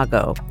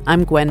Chicago.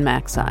 I'm Gwen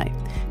Maxey.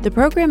 The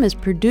program is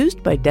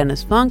produced by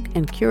Dennis Funk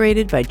and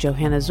curated by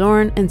Johanna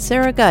Zorn and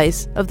Sarah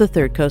Geis of the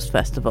Third Coast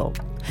Festival.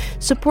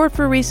 Support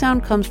for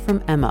Resound comes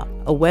from Emma,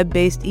 a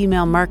web-based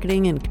email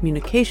marketing and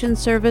communications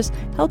service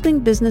helping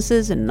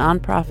businesses and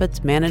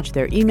nonprofits manage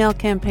their email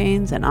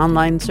campaigns and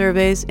online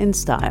surveys in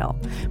style.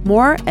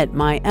 More at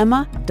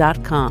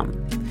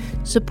myemma.com.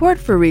 Support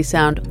for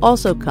Resound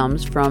also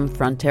comes from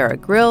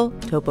Frontera Grill,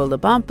 Topo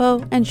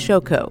Libampo, and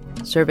Shoko,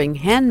 serving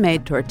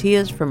handmade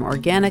tortillas from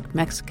organic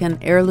Mexican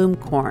heirloom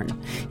corn.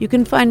 You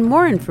can find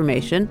more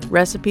information,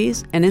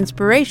 recipes, and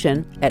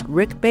inspiration at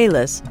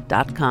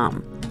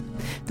rickbayless.com.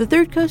 The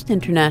Third Coast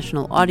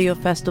International Audio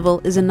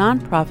Festival is a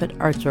nonprofit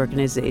arts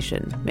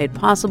organization made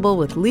possible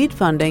with lead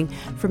funding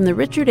from the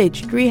Richard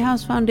H.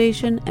 Driehaus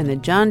Foundation and the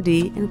John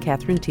D. and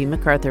Catherine T.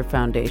 MacArthur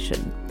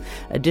Foundation.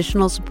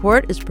 Additional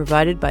support is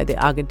provided by the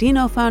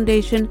Agudino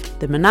Foundation,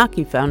 the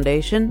Menaki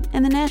Foundation,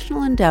 and the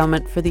National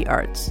Endowment for the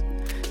Arts.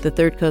 The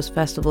Third Coast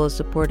Festival is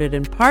supported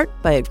in part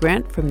by a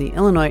grant from the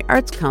Illinois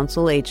Arts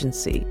Council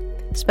Agency.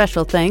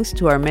 Special thanks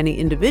to our many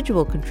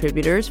individual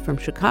contributors from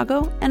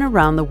Chicago and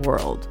around the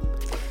world.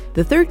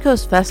 The Third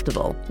Coast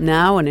Festival,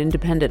 now an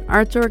independent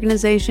arts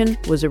organization,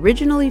 was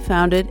originally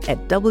founded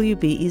at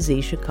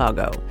WBEZ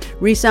Chicago.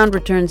 Resound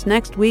returns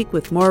next week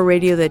with more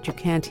radio that you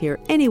can't hear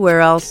anywhere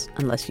else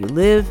unless you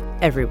live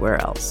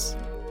everywhere else.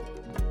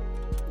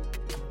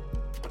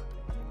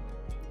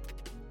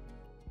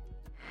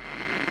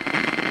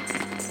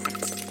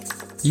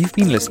 You've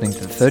been listening to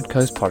the Third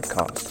Coast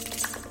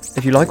Podcast.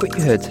 If you like what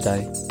you heard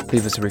today,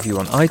 leave us a review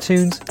on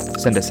iTunes,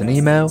 send us an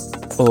email,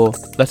 or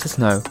let us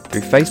know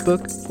through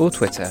Facebook or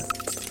Twitter.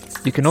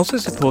 You can also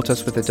support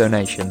us with a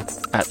donation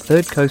at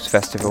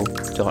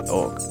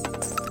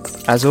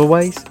thirdcoastfestival.org. As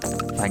always,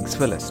 thanks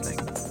for listening.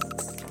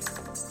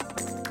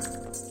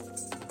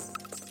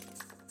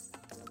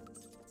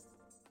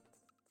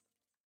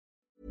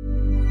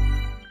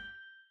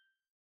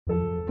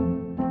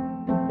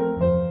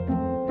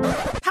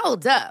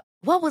 Hold up.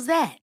 What was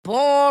that?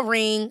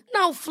 Boring.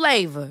 No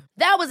flavor.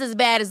 That was as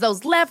bad as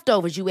those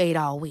leftovers you ate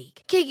all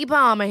week. Keke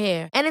Palmer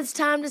here, and it's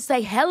time to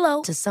say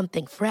hello to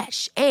something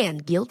fresh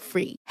and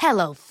guilt-free.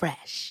 Hello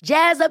Fresh.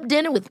 Jazz up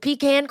dinner with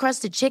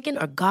pecan-crusted chicken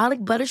or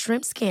garlic butter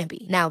shrimp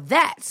scampi. Now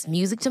that's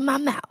music to my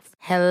mouth.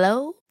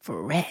 Hello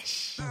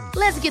Fresh.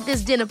 Let's get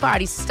this dinner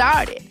party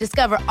started.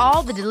 Discover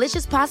all the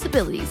delicious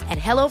possibilities at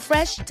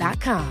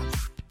HelloFresh.com.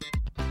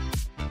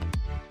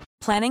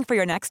 Planning for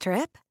your next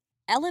trip?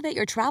 Elevate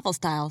your travel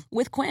style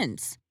with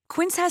Quince.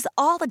 Quince has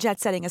all the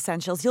jet-setting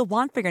essentials you'll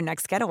want for your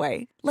next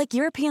getaway, like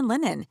European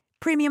linen,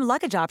 premium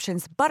luggage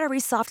options, buttery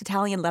soft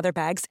Italian leather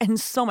bags,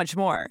 and so much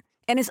more.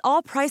 And is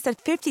all priced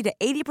at 50 to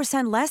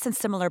 80% less than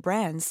similar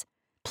brands.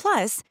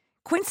 Plus,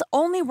 Quince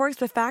only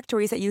works with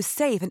factories that use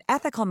safe and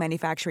ethical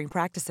manufacturing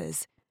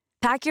practices.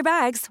 Pack your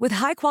bags with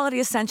high-quality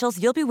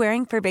essentials you'll be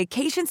wearing for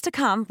vacations to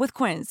come with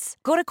Quince.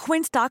 Go to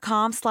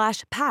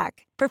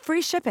quince.com/pack for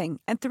free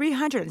shipping and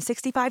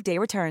 365-day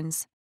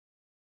returns.